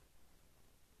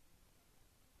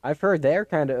 I've heard they're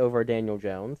kind of over Daniel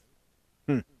Jones.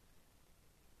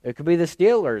 It could be the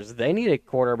Steelers. They need a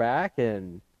quarterback,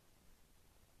 and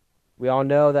we all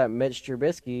know that Mitch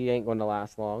Trubisky ain't going to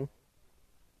last long.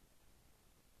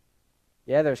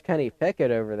 Yeah, there's Kenny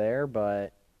Pickett over there,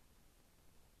 but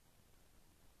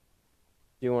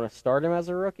do you want to start him as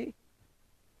a rookie?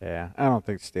 Yeah, I don't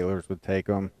think Steelers would take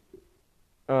him.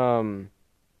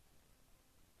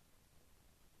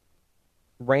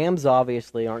 Rams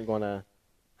obviously aren't going to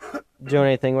do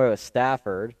anything with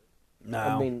Stafford. No.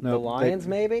 I mean, the Lions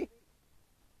maybe?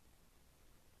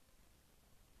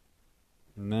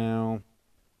 No.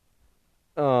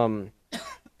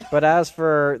 But as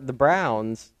for the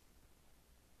Browns,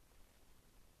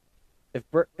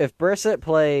 if Brissett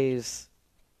plays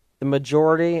the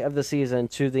majority of the season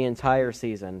to the entire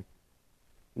season,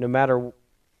 and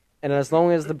as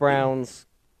long as the Browns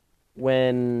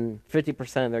win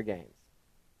 50% of their games,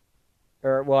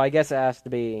 or well, I guess it has to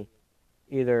be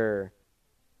either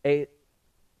 8.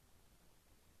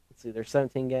 Let's see, there's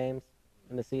 17 games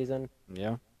in the season.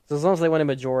 Yeah. So as long as they win a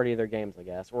majority of their games, I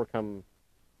guess, or come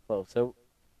close, so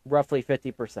roughly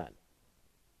 50%,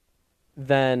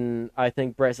 then I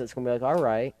think Brissett's going to be like, all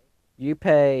right, you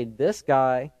paid this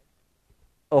guy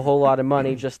a whole lot of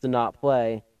money just to not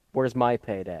play. Where's my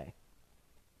payday?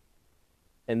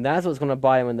 And that's what's going to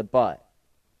bite him in the butt.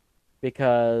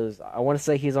 Because I want to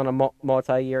say he's on a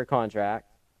multi-year contract,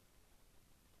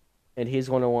 and he's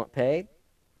going to want paid.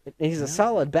 And he's a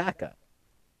solid backup.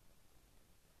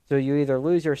 So you either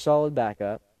lose your solid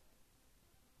backup,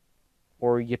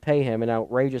 or you pay him an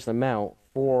outrageous amount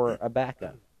for a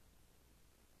backup.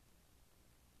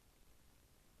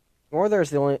 Or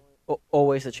there's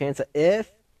always a chance that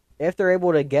if they're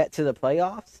able to get to the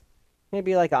playoffs,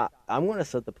 maybe like, I'm going to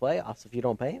sit the playoffs if you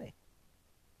don't pay me.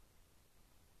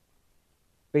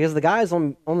 Because the guy's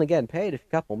only getting paid a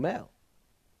couple mil.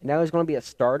 And now he's going to be a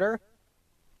starter.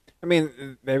 I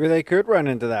mean, maybe they could run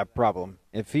into that problem.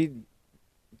 If he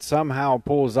somehow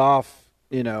pulls off,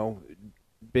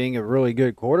 being a really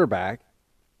good quarterback.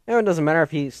 It doesn't matter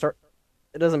if It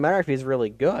doesn't matter if he's really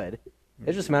good.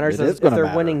 It just matters if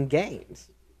they're winning games.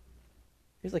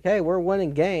 He's like, hey, we're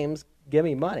winning games. Give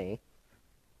me money.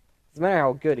 Doesn't matter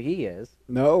how good he is.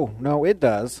 No, it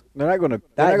does. They're not going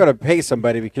to pay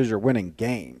somebody because you're winning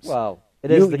games. Well,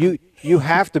 it is. You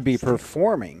have to be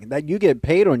performing. That you get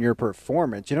paid on your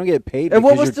performance. You don't get paid. And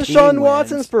because what was your Deshaun team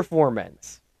Watson's wins.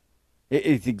 Performance?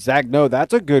 It's exact. No,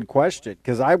 that's a good question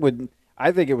because I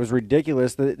I think it was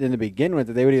ridiculous that in the begin with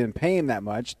that they would even pay him that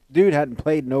much. Dude hadn't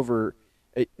played in over,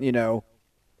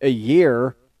 a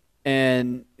year,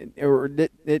 and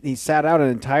he sat out an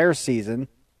entire season,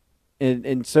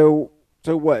 and so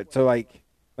what? So like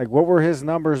what were his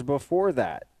numbers before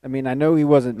that? I mean, I know he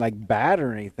wasn't like bad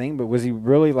or anything, but was he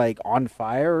really like on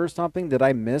fire or something? Did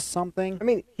I miss something? I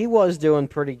mean, he was doing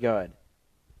pretty good,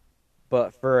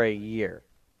 but for a year,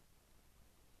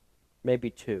 maybe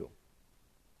 2,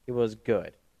 he was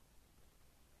good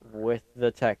with the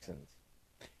Texans.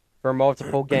 For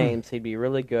multiple games, he'd be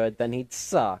really good. Then he'd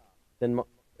suck. Then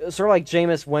sort of like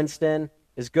Jameis Winston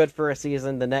is good for a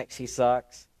season. The next he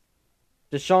sucks.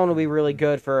 Deshaun will be really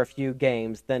good for a few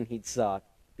games. Then he'd suck.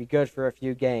 Be good for a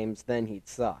few games. Then he'd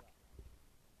suck.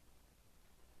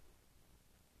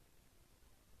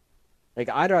 Like,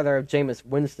 I'd rather have Jameis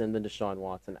Winston than Deshaun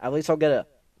Watson. At least I'll get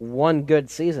one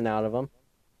good season out of him.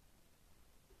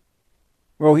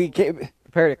 Well, he came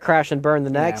compared to crash and burn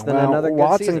the next, then another good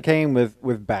Watson season. came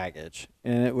with baggage,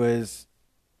 and it was,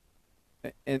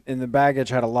 and the baggage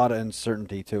had a lot of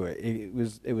uncertainty to it. It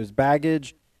was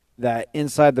baggage that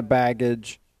inside the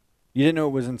baggage, you didn't know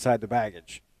it was inside the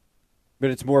baggage,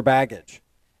 but it's more baggage.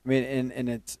 I mean, and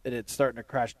it's starting to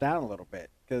crash down a little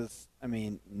bit because I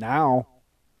mean now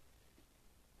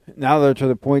they're to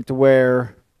the point to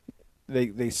where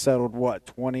they settled what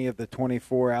 20 of the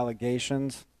 24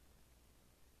 allegations.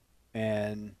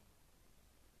 And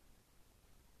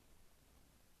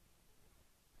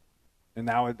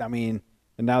now the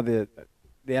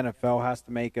NFL has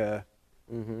to make a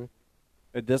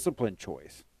discipline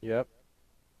choice. Yep.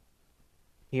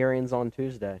 Hearings on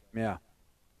Tuesday. Yeah.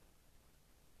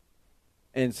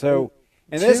 And so,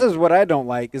 this is what I don't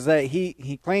like is that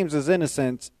he claims his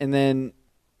innocence and then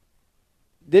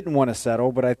didn't want to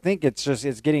settle, but I think it's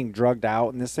getting drugged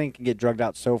out, and this thing can get drugged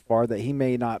out so far that he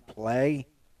may not play.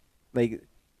 Like,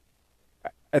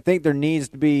 I think there needs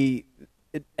to be,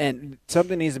 and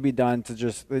something needs to be done to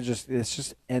just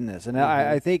end this. And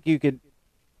I think you could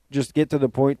just get to the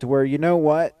point to where, you know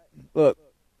what? Look,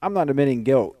 I'm not admitting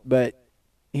guilt, but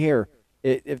here,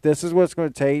 if this is what it's going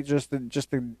to take just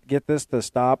to get this to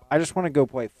stop, I just want to go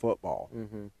play football.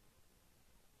 Mm-hmm.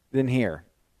 Then here,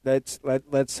 let's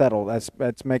settle.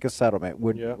 Let's make a settlement.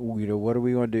 What are we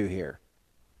going to do here?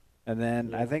 And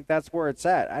then I think that's where it's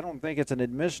at. I don't think it's an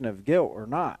admission of guilt or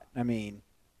not. I mean,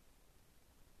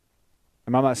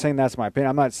 I'm not saying that's my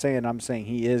opinion. I'm saying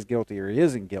he is guilty or he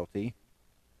isn't guilty.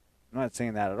 I'm not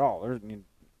saying that at all.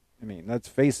 I mean, let's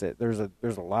face it. There's a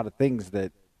lot of things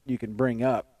that you can bring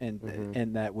up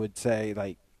and that would say,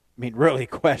 like, I mean, really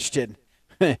question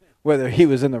whether he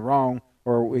was in the wrong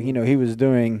or he was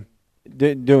doing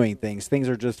things. Things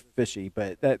are just fishy,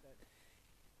 but that's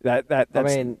I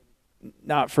mean,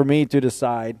 not for me to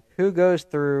decide. Who goes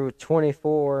through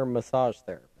 24 massage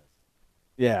therapists?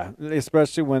 Yeah,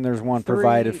 especially when there's one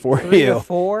provided for three you. To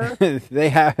 4? They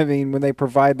have. I mean, when they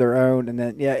provide their own, and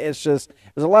then it's just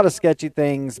there's a lot of sketchy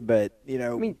things. But I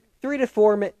mean, 3 to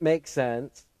 4 makes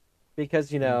sense because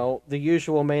the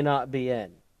usual may not be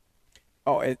in.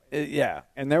 Oh, yeah,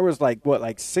 and there was like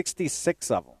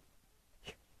 66 of them.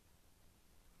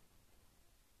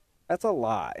 That's a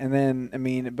lot, and then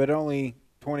but only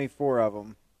 24 of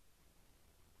them.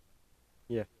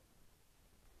 Yeah.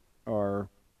 Are,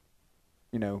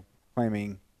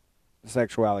 claiming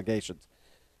sexual allegations,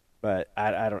 but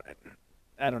I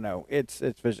don't know. It's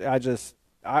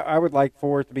I would like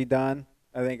for it to be done.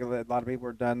 I think a lot of people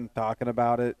are done talking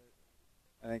about it.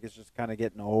 I think it's just kind of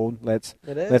getting old. Let's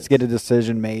get a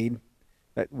decision made.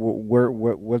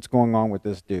 What's going on with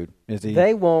this dude? Is he?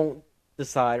 They won't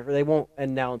decide, or they won't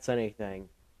announce anything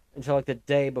until like the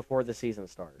day before the season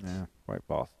starts. Yeah, quite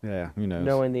possible. Yeah, who knows?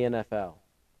 Knowing the NFL.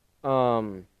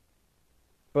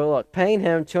 But look, paying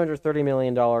him $230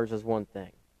 million is one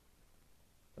thing.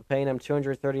 But paying him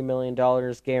 $230 million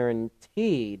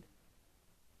guaranteed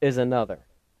is another.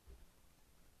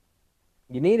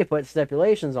 You need to put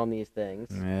stipulations on these things.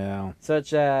 Yeah.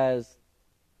 Such as,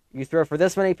 you throw for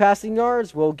this many passing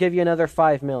yards, we'll give you another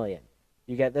 $5 million.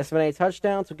 You get this many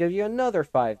touchdowns, we'll give you another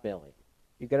 $5 million.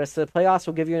 You get us to the playoffs,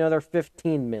 we'll give you another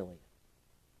 $15 million.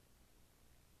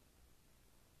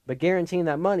 But guaranteeing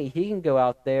that money, he can go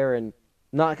out there and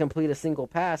not complete a single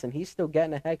pass, and he's still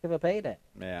getting a heck of a payday.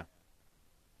 Yeah.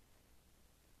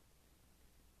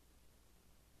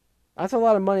 That's a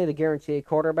lot of money to guarantee a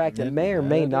quarterback that may or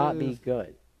may not be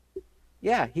good.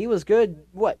 Yeah, he was good,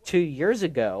 2 years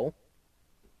ago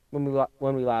when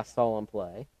we last saw him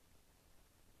play.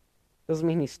 Doesn't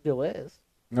mean he still is.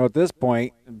 No, at this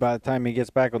point, by the time he gets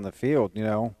back on the field,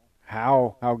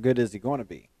 how good is he going to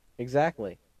be?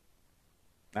 Exactly.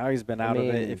 Now he's been out of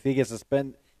it. If he gets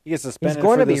suspended, he gets suspended. He's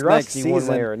going for to be this rusty next season. one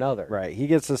way or another. Right. He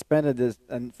gets suspended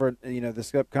for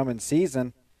this upcoming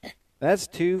season. That's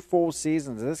 2 full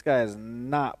seasons. This guy has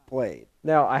not played.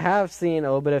 Now, I have seen a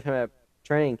little bit of him at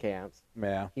training camps.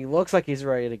 Yeah. He looks like he's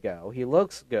ready to go. He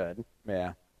looks good.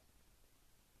 Yeah.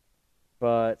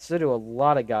 But so do a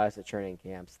lot of guys at training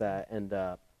camps that end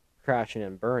up crashing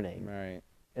and burning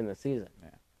in the season. Yeah.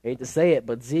 I hate to say it,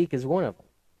 but Zeke is one of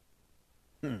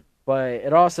them. But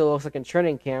it also looks like in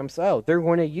training camps, they're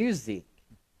going to use Zeke.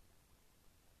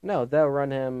 No, they'll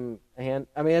run him a hand.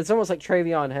 I mean, it's almost like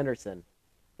Travion Henderson.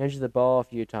 Hands you the ball a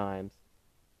few times,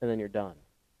 and then you're done.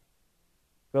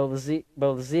 But the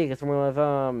Zeke, it's more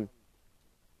of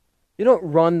you don't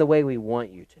run the way we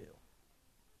want you to.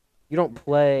 You don't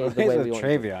play the way we want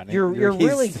you to. You're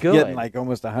really good. Getting like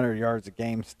almost 100 yards a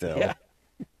game still. Yeah.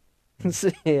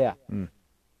 Yeah.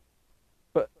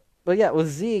 But yeah, with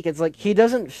Zeke, it's like he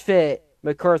doesn't fit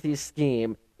McCarthy's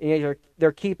scheme, and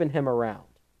they're keeping him around.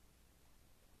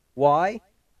 Why?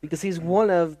 Because he's one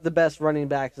of the best running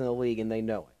backs in the league, and they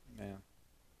know it. Yeah.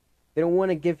 They don't want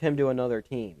to give him to another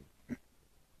team.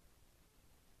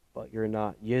 But you're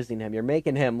not using him. You're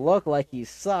making him look like he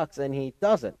sucks, and he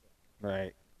doesn't.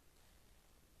 Right.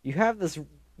 You have this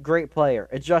great player.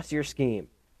 Adjust your scheme.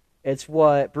 It's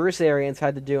what Bruce Arians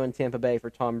had to do in Tampa Bay for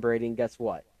Tom Brady, and guess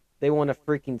what? They won a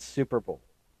freaking Super Bowl.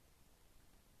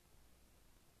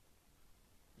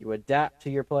 You adapt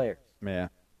to your players. Yeah.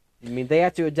 I mean, they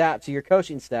have to adapt to your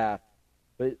coaching staff,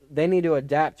 but they need to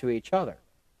adapt to each other.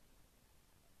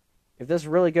 If this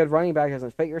really good running back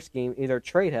doesn't fit your scheme, either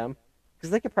trade him, because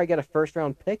they could probably get a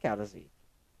first-round pick out of Zeke.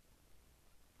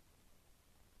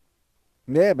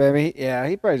 Yeah, baby. Yeah,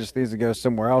 he probably just needs to go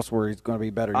somewhere else where he's going to be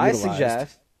better utilized. I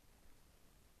suggest,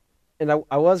 and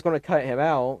I was going to cut him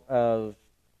out of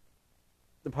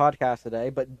the podcast today,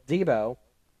 but Debo,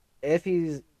 if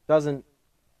he doesn't...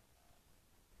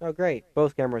 Oh, great.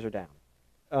 Both cameras are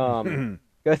down.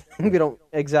 Good thing we don't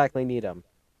exactly need him.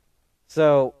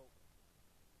 So,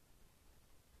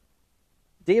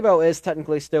 Debo is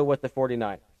technically still with the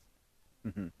 49ers.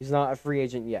 Mm-hmm. He's not a free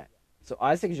agent yet. So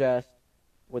I suggest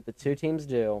what the two teams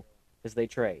do is they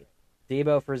trade.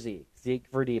 Debo for Zeke. Zeke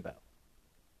for Debo.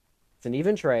 It's an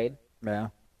even trade. Yeah.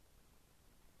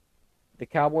 The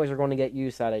Cowboys are going to get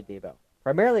use out of Debo.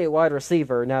 Primarily a wide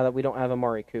receiver now that we don't have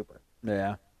Amari Cooper.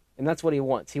 Yeah. And that's what he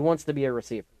wants. He wants to be a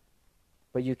receiver.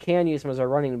 But you can use him as a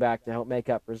running back to help make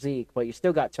up for Zeke. But you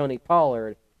still got Tony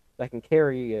Pollard that can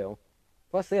carry you.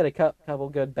 Plus, they had a couple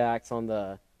good backs on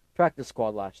the practice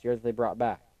squad last year that they brought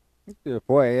back. Good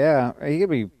boy, yeah. He could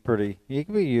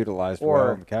be utilized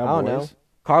well in the Cowboys. I don't know.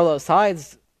 Carlos Hyde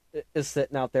is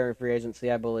sitting out there in free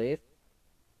agency, I believe.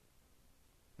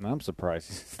 I'm surprised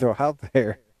he's still out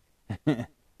there.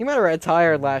 He might have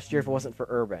retired last year if it wasn't for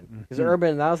Urban. Because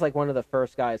Urban, that was like one of the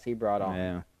first guys he brought on.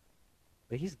 Yeah.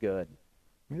 But he's good.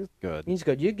 He's good. He's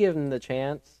good. You give him the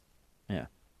chance. Yeah.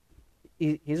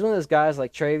 He's one of those guys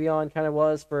like Travion kind of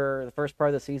was for the first part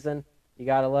of the season. You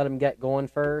got to let him get going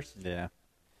first. Yeah.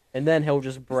 And then he'll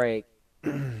just break.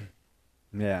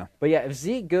 Yeah. But yeah, if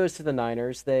Zeke goes to the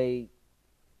Niners,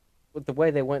 with the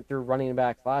way they went through running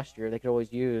backs last year, they could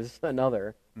always use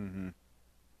another. Mm-hmm.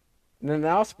 And then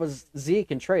that also was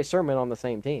Zeke and Trey Sermon on the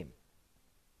same team.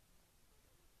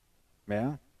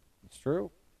 Yeah, it's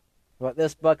true. But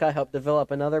this Buckeye helped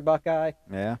develop another Buckeye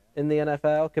in the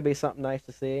NFL. Could be something nice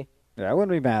to see. Yeah, I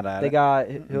wouldn't be mad at it. They got,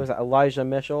 who was that? Elijah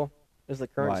Mitchell is the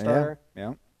current starter. Yeah.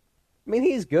 I mean,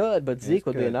 he's good, but Zeke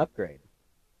would be an upgrade.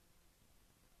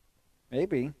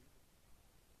 Maybe.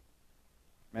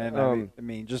 And I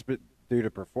mean, just due to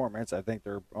performance, I think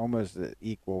they're almost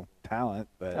equal talent.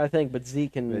 But I think,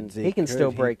 Zeke can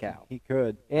still break out. He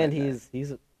could, and he's.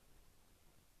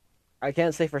 I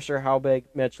can't say for sure how big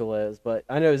Mitchell is, but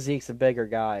I know Zeke's a bigger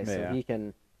guy, so he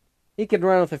can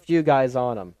run with a few guys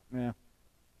on him. Yeah.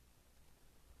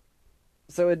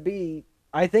 So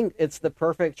I think it's the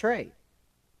perfect trade.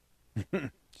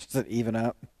 Just to even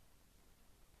up.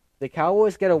 The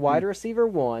Cowboys get a wide receiver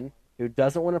one who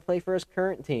doesn't want to play for his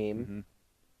current team. Mm-hmm.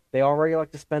 They already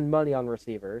like to spend money on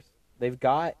receivers. They've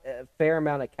got a fair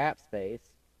amount of cap space.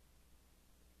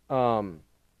 And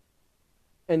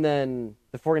then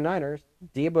the 49ers,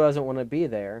 Debo doesn't want to be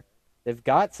there. They've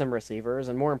got some receivers,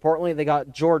 and more importantly, they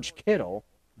got George Kittle.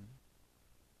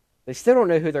 They still don't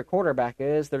know who their quarterback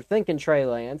is. They're thinking Trey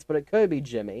Lance, but it could be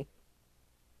Jimmy.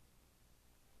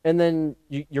 And then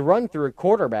you run through a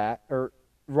quarterback or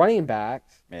running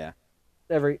backs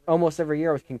almost every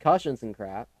year with concussions and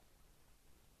crap.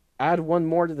 Add one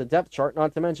more to the depth chart,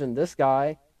 not to mention this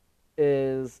guy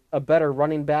is a better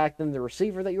running back than the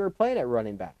receiver that you were playing at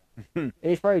running back. And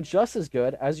he's probably just as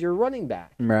good as your running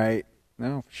back. Right.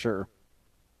 No, for sure.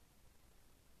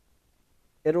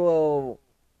 I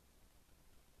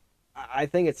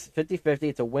think it's 50-50.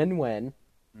 It's a win-win.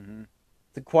 Mm-hmm.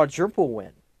 It's a quadruple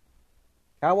win.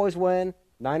 Cowboys win,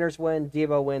 Niners win,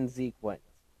 Deebo wins, Zeke wins.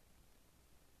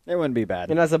 It wouldn't be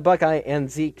bad. And as a Buckeye and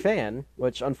Zeke fan,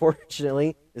 which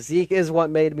unfortunately Zeke is what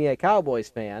made me a Cowboys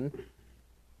fan.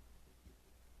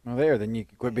 Well, then you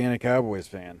could quit being a Cowboys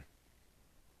fan.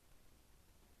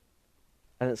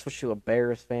 I didn't switch to a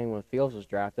Bears fan when Fields was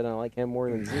drafted. I like him more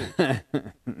than Zeke.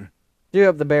 Do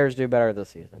hope the Bears do better this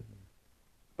season.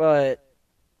 But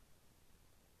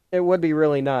it would be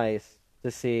really nice to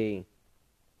see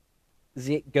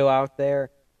Zeke go out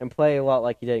there and play a lot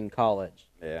like he did in college.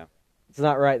 Yeah. It's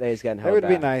not right that he's getting held It would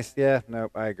back. be nice. Yeah,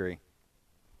 nope, I agree.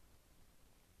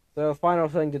 So, final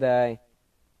thing today.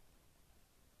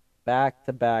 Back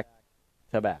to back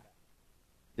to back.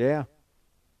 Yeah.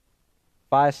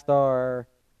 5-star,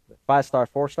 4-star,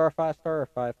 5-star,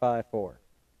 or 5-5-4?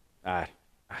 I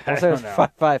I'll say don't it's know.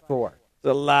 5-5-4. It's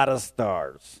a lot of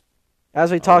stars.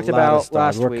 As we talked A lot of about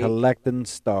stars. last We're week. collecting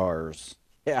stars.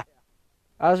 Yeah.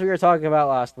 As we were talking about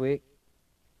last week,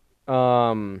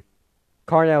 Carnell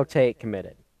Tate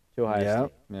committed to Ohio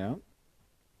State. Yeah.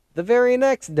 The very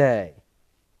next day,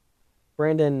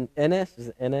 Brandon Ennis, is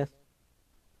it Ennis?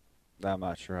 I'm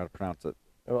not sure how to pronounce it.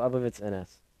 Oh, I believe it's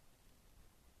Ennis.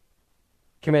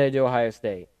 Committed to Ohio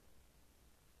State.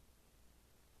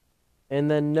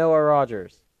 And then Noah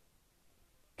Rogers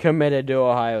committed to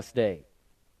Ohio State.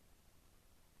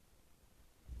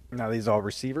 Now, these all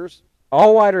receivers?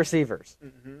 All wide receivers.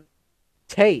 Mm-hmm.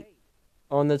 Tate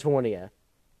on the 20th.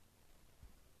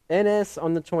 Ennis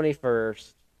on the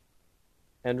 21st.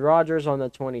 And Rogers on the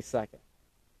 22nd.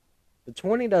 The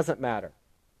 20 doesn't matter.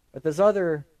 But those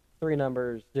other three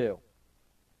numbers do.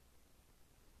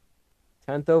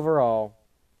 10th overall.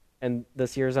 And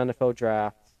this year's NFL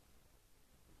draft.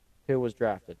 Who was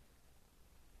drafted?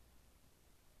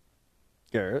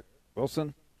 Garrett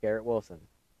Wilson. Garrett Wilson.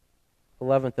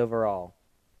 11th overall.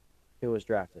 Who was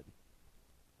drafted?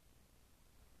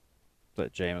 Is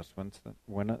that Jameis Winston?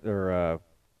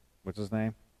 What's his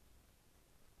name?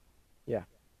 Yeah.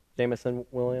 Jamison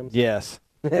Williams? Yes.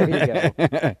 There you go.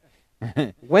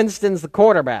 Winston's the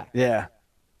quarterback. Yeah.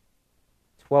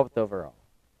 12th overall.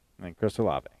 And Chris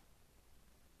Olave.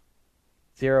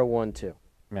 0-1-2.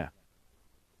 Yeah.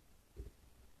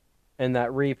 And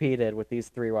that repeated with these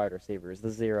three wide receivers, the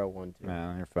 0-1-2.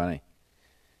 Man, you're funny.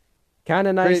 Kind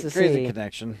of nice to crazy see.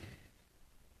 connection.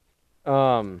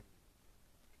 And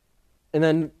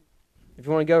then if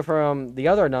you want to go from the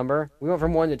other number, we went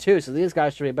from 1 to 2, so these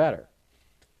guys should be better.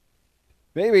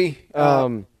 Maybe. It's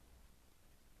kind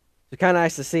of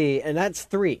nice to see, and that's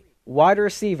 3 wide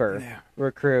receiver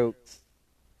recruits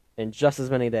in just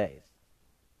as many days.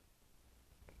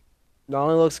 Not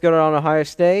only looks good on Ohio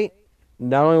State,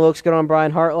 not only looks good on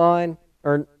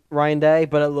Ryan Day,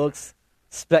 but it looks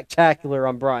spectacular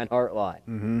on Brian Hartline.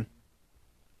 Mm-hmm.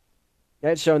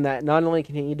 It's shown that not only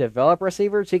can he develop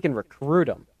receivers, he can recruit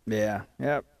them. Yeah.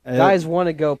 Yep. Guys want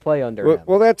to go play under him.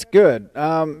 Well, that's good.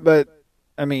 But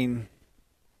I mean,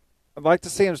 I'd like to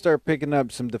see him start picking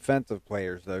up some defensive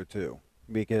players though too,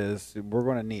 because we're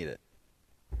going to need it.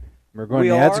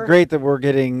 That's great that we're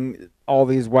getting all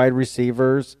these wide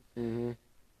receivers, and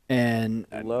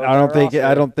I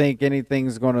don't think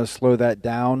anything's going to slow that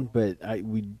down. But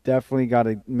we definitely got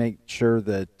to make sure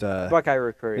that Buckeye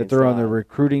recruiting that they're on the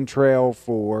recruiting trail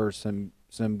for some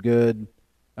good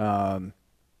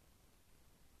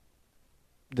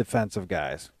defensive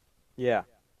guys. Yeah,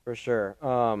 for sure.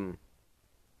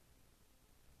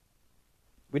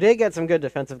 We did get some good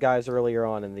defensive guys earlier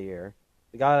on in the year.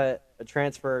 We got a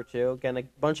transfer or two. Again, a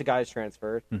bunch of guys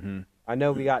transferred. Mm-hmm. I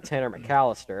know we got Tanner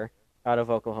McAllister out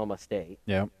of Oklahoma State.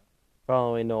 Yep.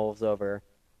 Following Knowles over.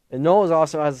 And Knowles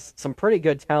also has some pretty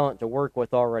good talent to work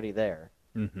with already there.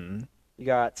 Mm-hmm. You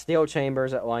got Steele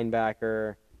Chambers at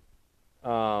linebacker.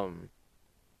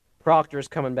 Proctor's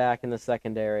coming back in the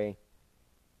secondary.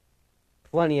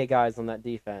 Plenty of guys on that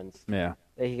defense. Yeah.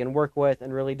 That he can work with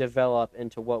and really develop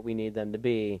into what we need them to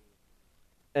be.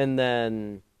 And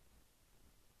then,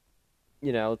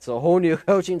 it's a whole new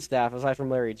coaching staff aside from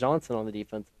Larry Johnson on the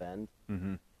defensive end.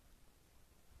 Mm-hmm.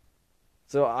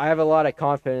 So I have a lot of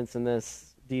confidence in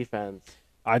this defense.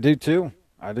 I do too.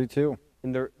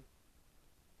 And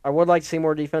I would like to see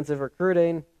more defensive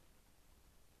recruiting,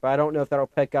 but I don't know if that'll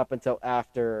pick up until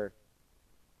after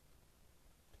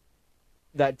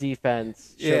that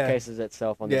defense showcases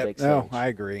itself on the big stage. No, I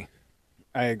agree.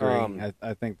 I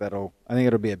think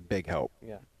it'll be a big help.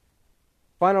 Yeah.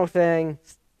 Final thing,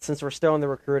 since we're still in the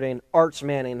recruiting, Arch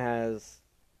Manning has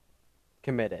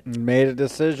committed. Made a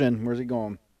decision. Where's he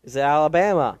going? Is it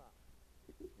Alabama?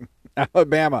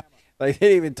 Alabama. Like, they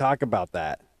didn't even talk about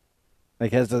that.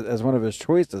 Like, as one of his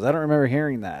choices. I don't remember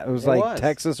hearing that. It was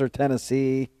Texas or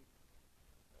Tennessee.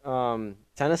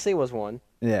 Tennessee was one.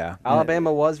 Yeah.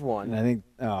 Alabama was one. I think,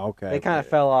 okay. They kind of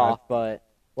fell off, but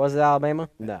was it Alabama?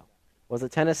 No. Was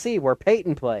it Tennessee where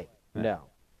Peyton played? No.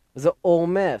 Was it Ole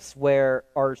Miss where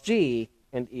Archie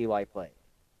and Eli played?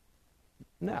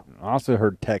 No. I also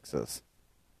heard Texas.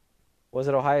 Was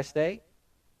it Ohio State?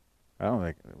 I don't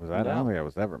think it was. I don't think that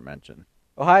was ever mentioned.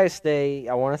 Ohio State,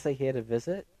 I want to say he had a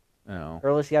visit. No. Or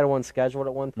at least he had one scheduled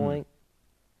at one point.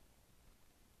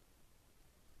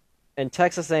 And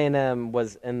Texas A&M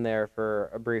was in there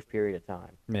for a brief period of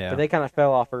time. Yeah. But they kind of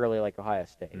fell off early like Ohio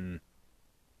State.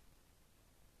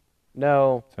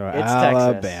 No, so it's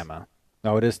Alabama. Texas.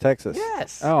 No, it is Texas.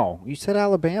 Yes. Oh, you said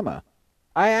Alabama.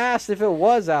 I asked if it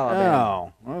was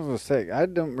Alabama. Oh, I was going to say, I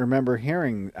don't remember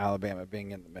hearing Alabama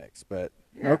being in the mix, but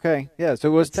okay. Yeah, so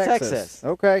it was Texas.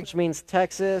 Okay. Which means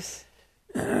Texas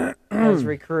has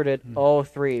recruited all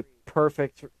three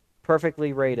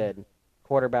perfectly rated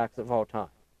quarterbacks of all time.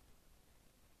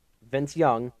 Vince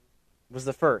Young was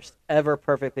the first ever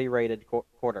perfectly rated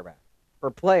quarterback.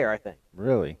 Or player, I think.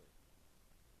 Really?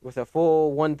 With a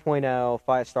full 1.0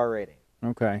 5-star rating.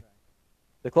 Okay.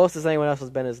 The closest anyone else has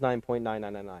been is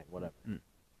 9.9999, whatever. He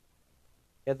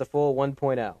had the full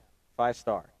 1.0,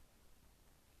 5-star.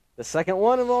 The second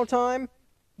one of all time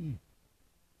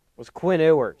was Quinn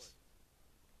Ewers,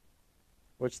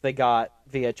 which they got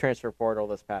via transfer portal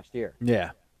this past year.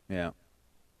 Yeah, yeah.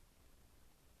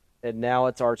 And now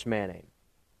it's Arch Manning.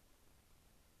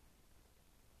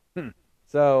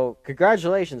 So,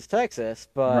 congratulations, Texas,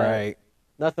 but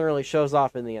nothing really shows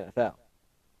off in the NFL.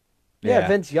 Yeah,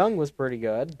 Vince Young was pretty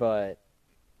good, but...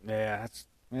 Yeah, it's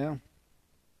going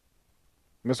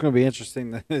to be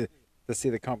interesting to see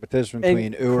the competition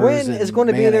between Ewers and Quinn is going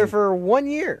to Manning. be there for 1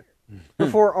 year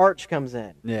before Arch comes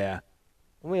in. Yeah.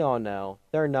 We all know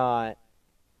they're not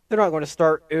going to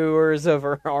start Ewers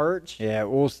over Arch. Yeah,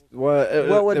 What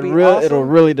would be awesome? It'll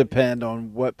really depend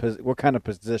on what kind of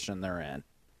position they're in.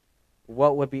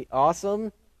 What would be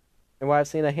awesome, and what I've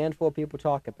seen a handful of people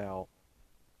talk about,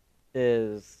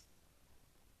 is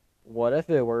what if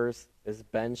Ewers is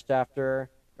benched after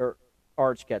or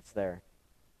Arch gets there?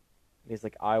 He's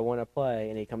like, I want to play,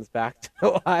 and he comes back to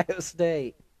Ohio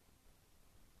State.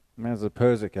 I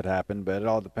suppose it could happen, but it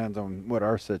all depends on what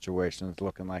our situation is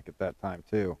looking like at that time,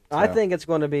 too. So. I think it's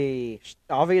going to be,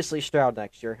 obviously, Stroud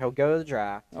next year. He'll go to the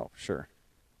draft. Oh, sure.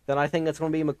 Then I think it's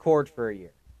going to be McCord for a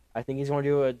year. I think he's going to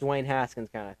do a Dwayne Haskins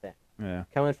kind of thing. Yeah.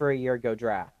 Come in for a year, go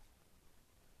draft.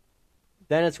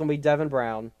 Then it's going to be Devin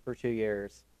Brown for 2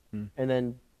 years. And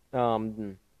then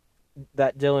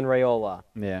that Dylan Raiola.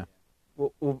 Yeah.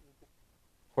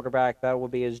 Quarterback, that will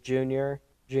be his junior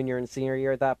and senior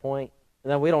year at that point.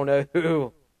 And then we don't know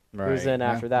who's in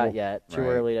after that yet. Too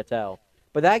early to tell.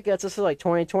 But that gets us to like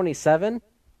 2027.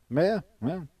 Yeah.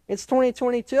 It's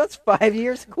 2022. That's 5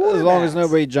 years. As long as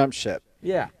nobody jumps ship.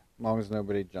 Yeah. As long as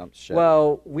nobody jumps ship.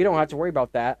 Well, we don't have to worry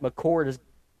about that. McCord is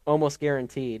almost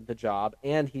guaranteed the job,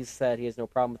 and he's said he has no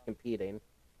problem with competing.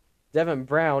 Devin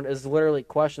Brown is literally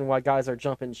questioning why guys are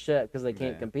jumping ship because they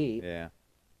can't compete. Yeah.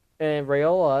 And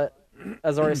Raiola,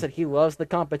 as I already said, he loves the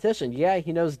competition. Yeah,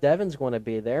 he knows Devin's going to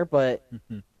be there, but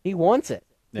he wants it.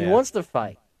 He wants to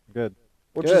fight. Good.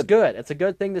 Which is good. It's a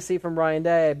good thing to see from Ryan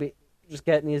Day, just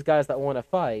getting these guys that want to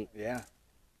fight. Yeah.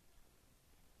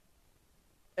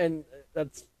 And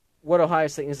that's what Ohio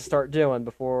State needs to start doing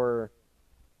before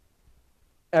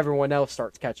everyone else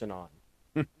starts catching on.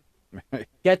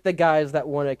 Get the guys that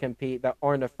want to compete, that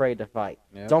aren't afraid to fight.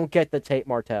 Yep. Don't get the Tate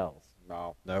Martells.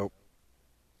 No, nope.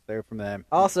 Stay from them.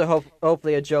 Also,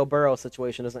 hopefully a Joe Burrow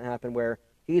situation doesn't happen where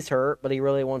he's hurt, but he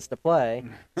really wants to play.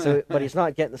 But he's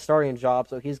not getting the starting job,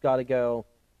 so he's got to go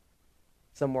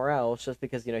somewhere else just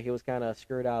because, he was kind of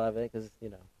screwed out of it because,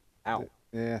 out.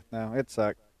 Yeah, no, it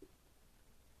sucked.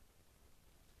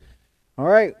 All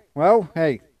right. Well,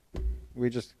 hey, we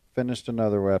just finished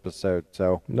another episode,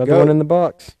 so another one in the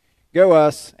box. Go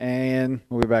us, and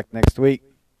we'll be back next week.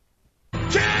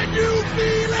 Can you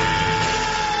feel it?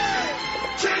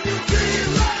 Can you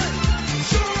feel it?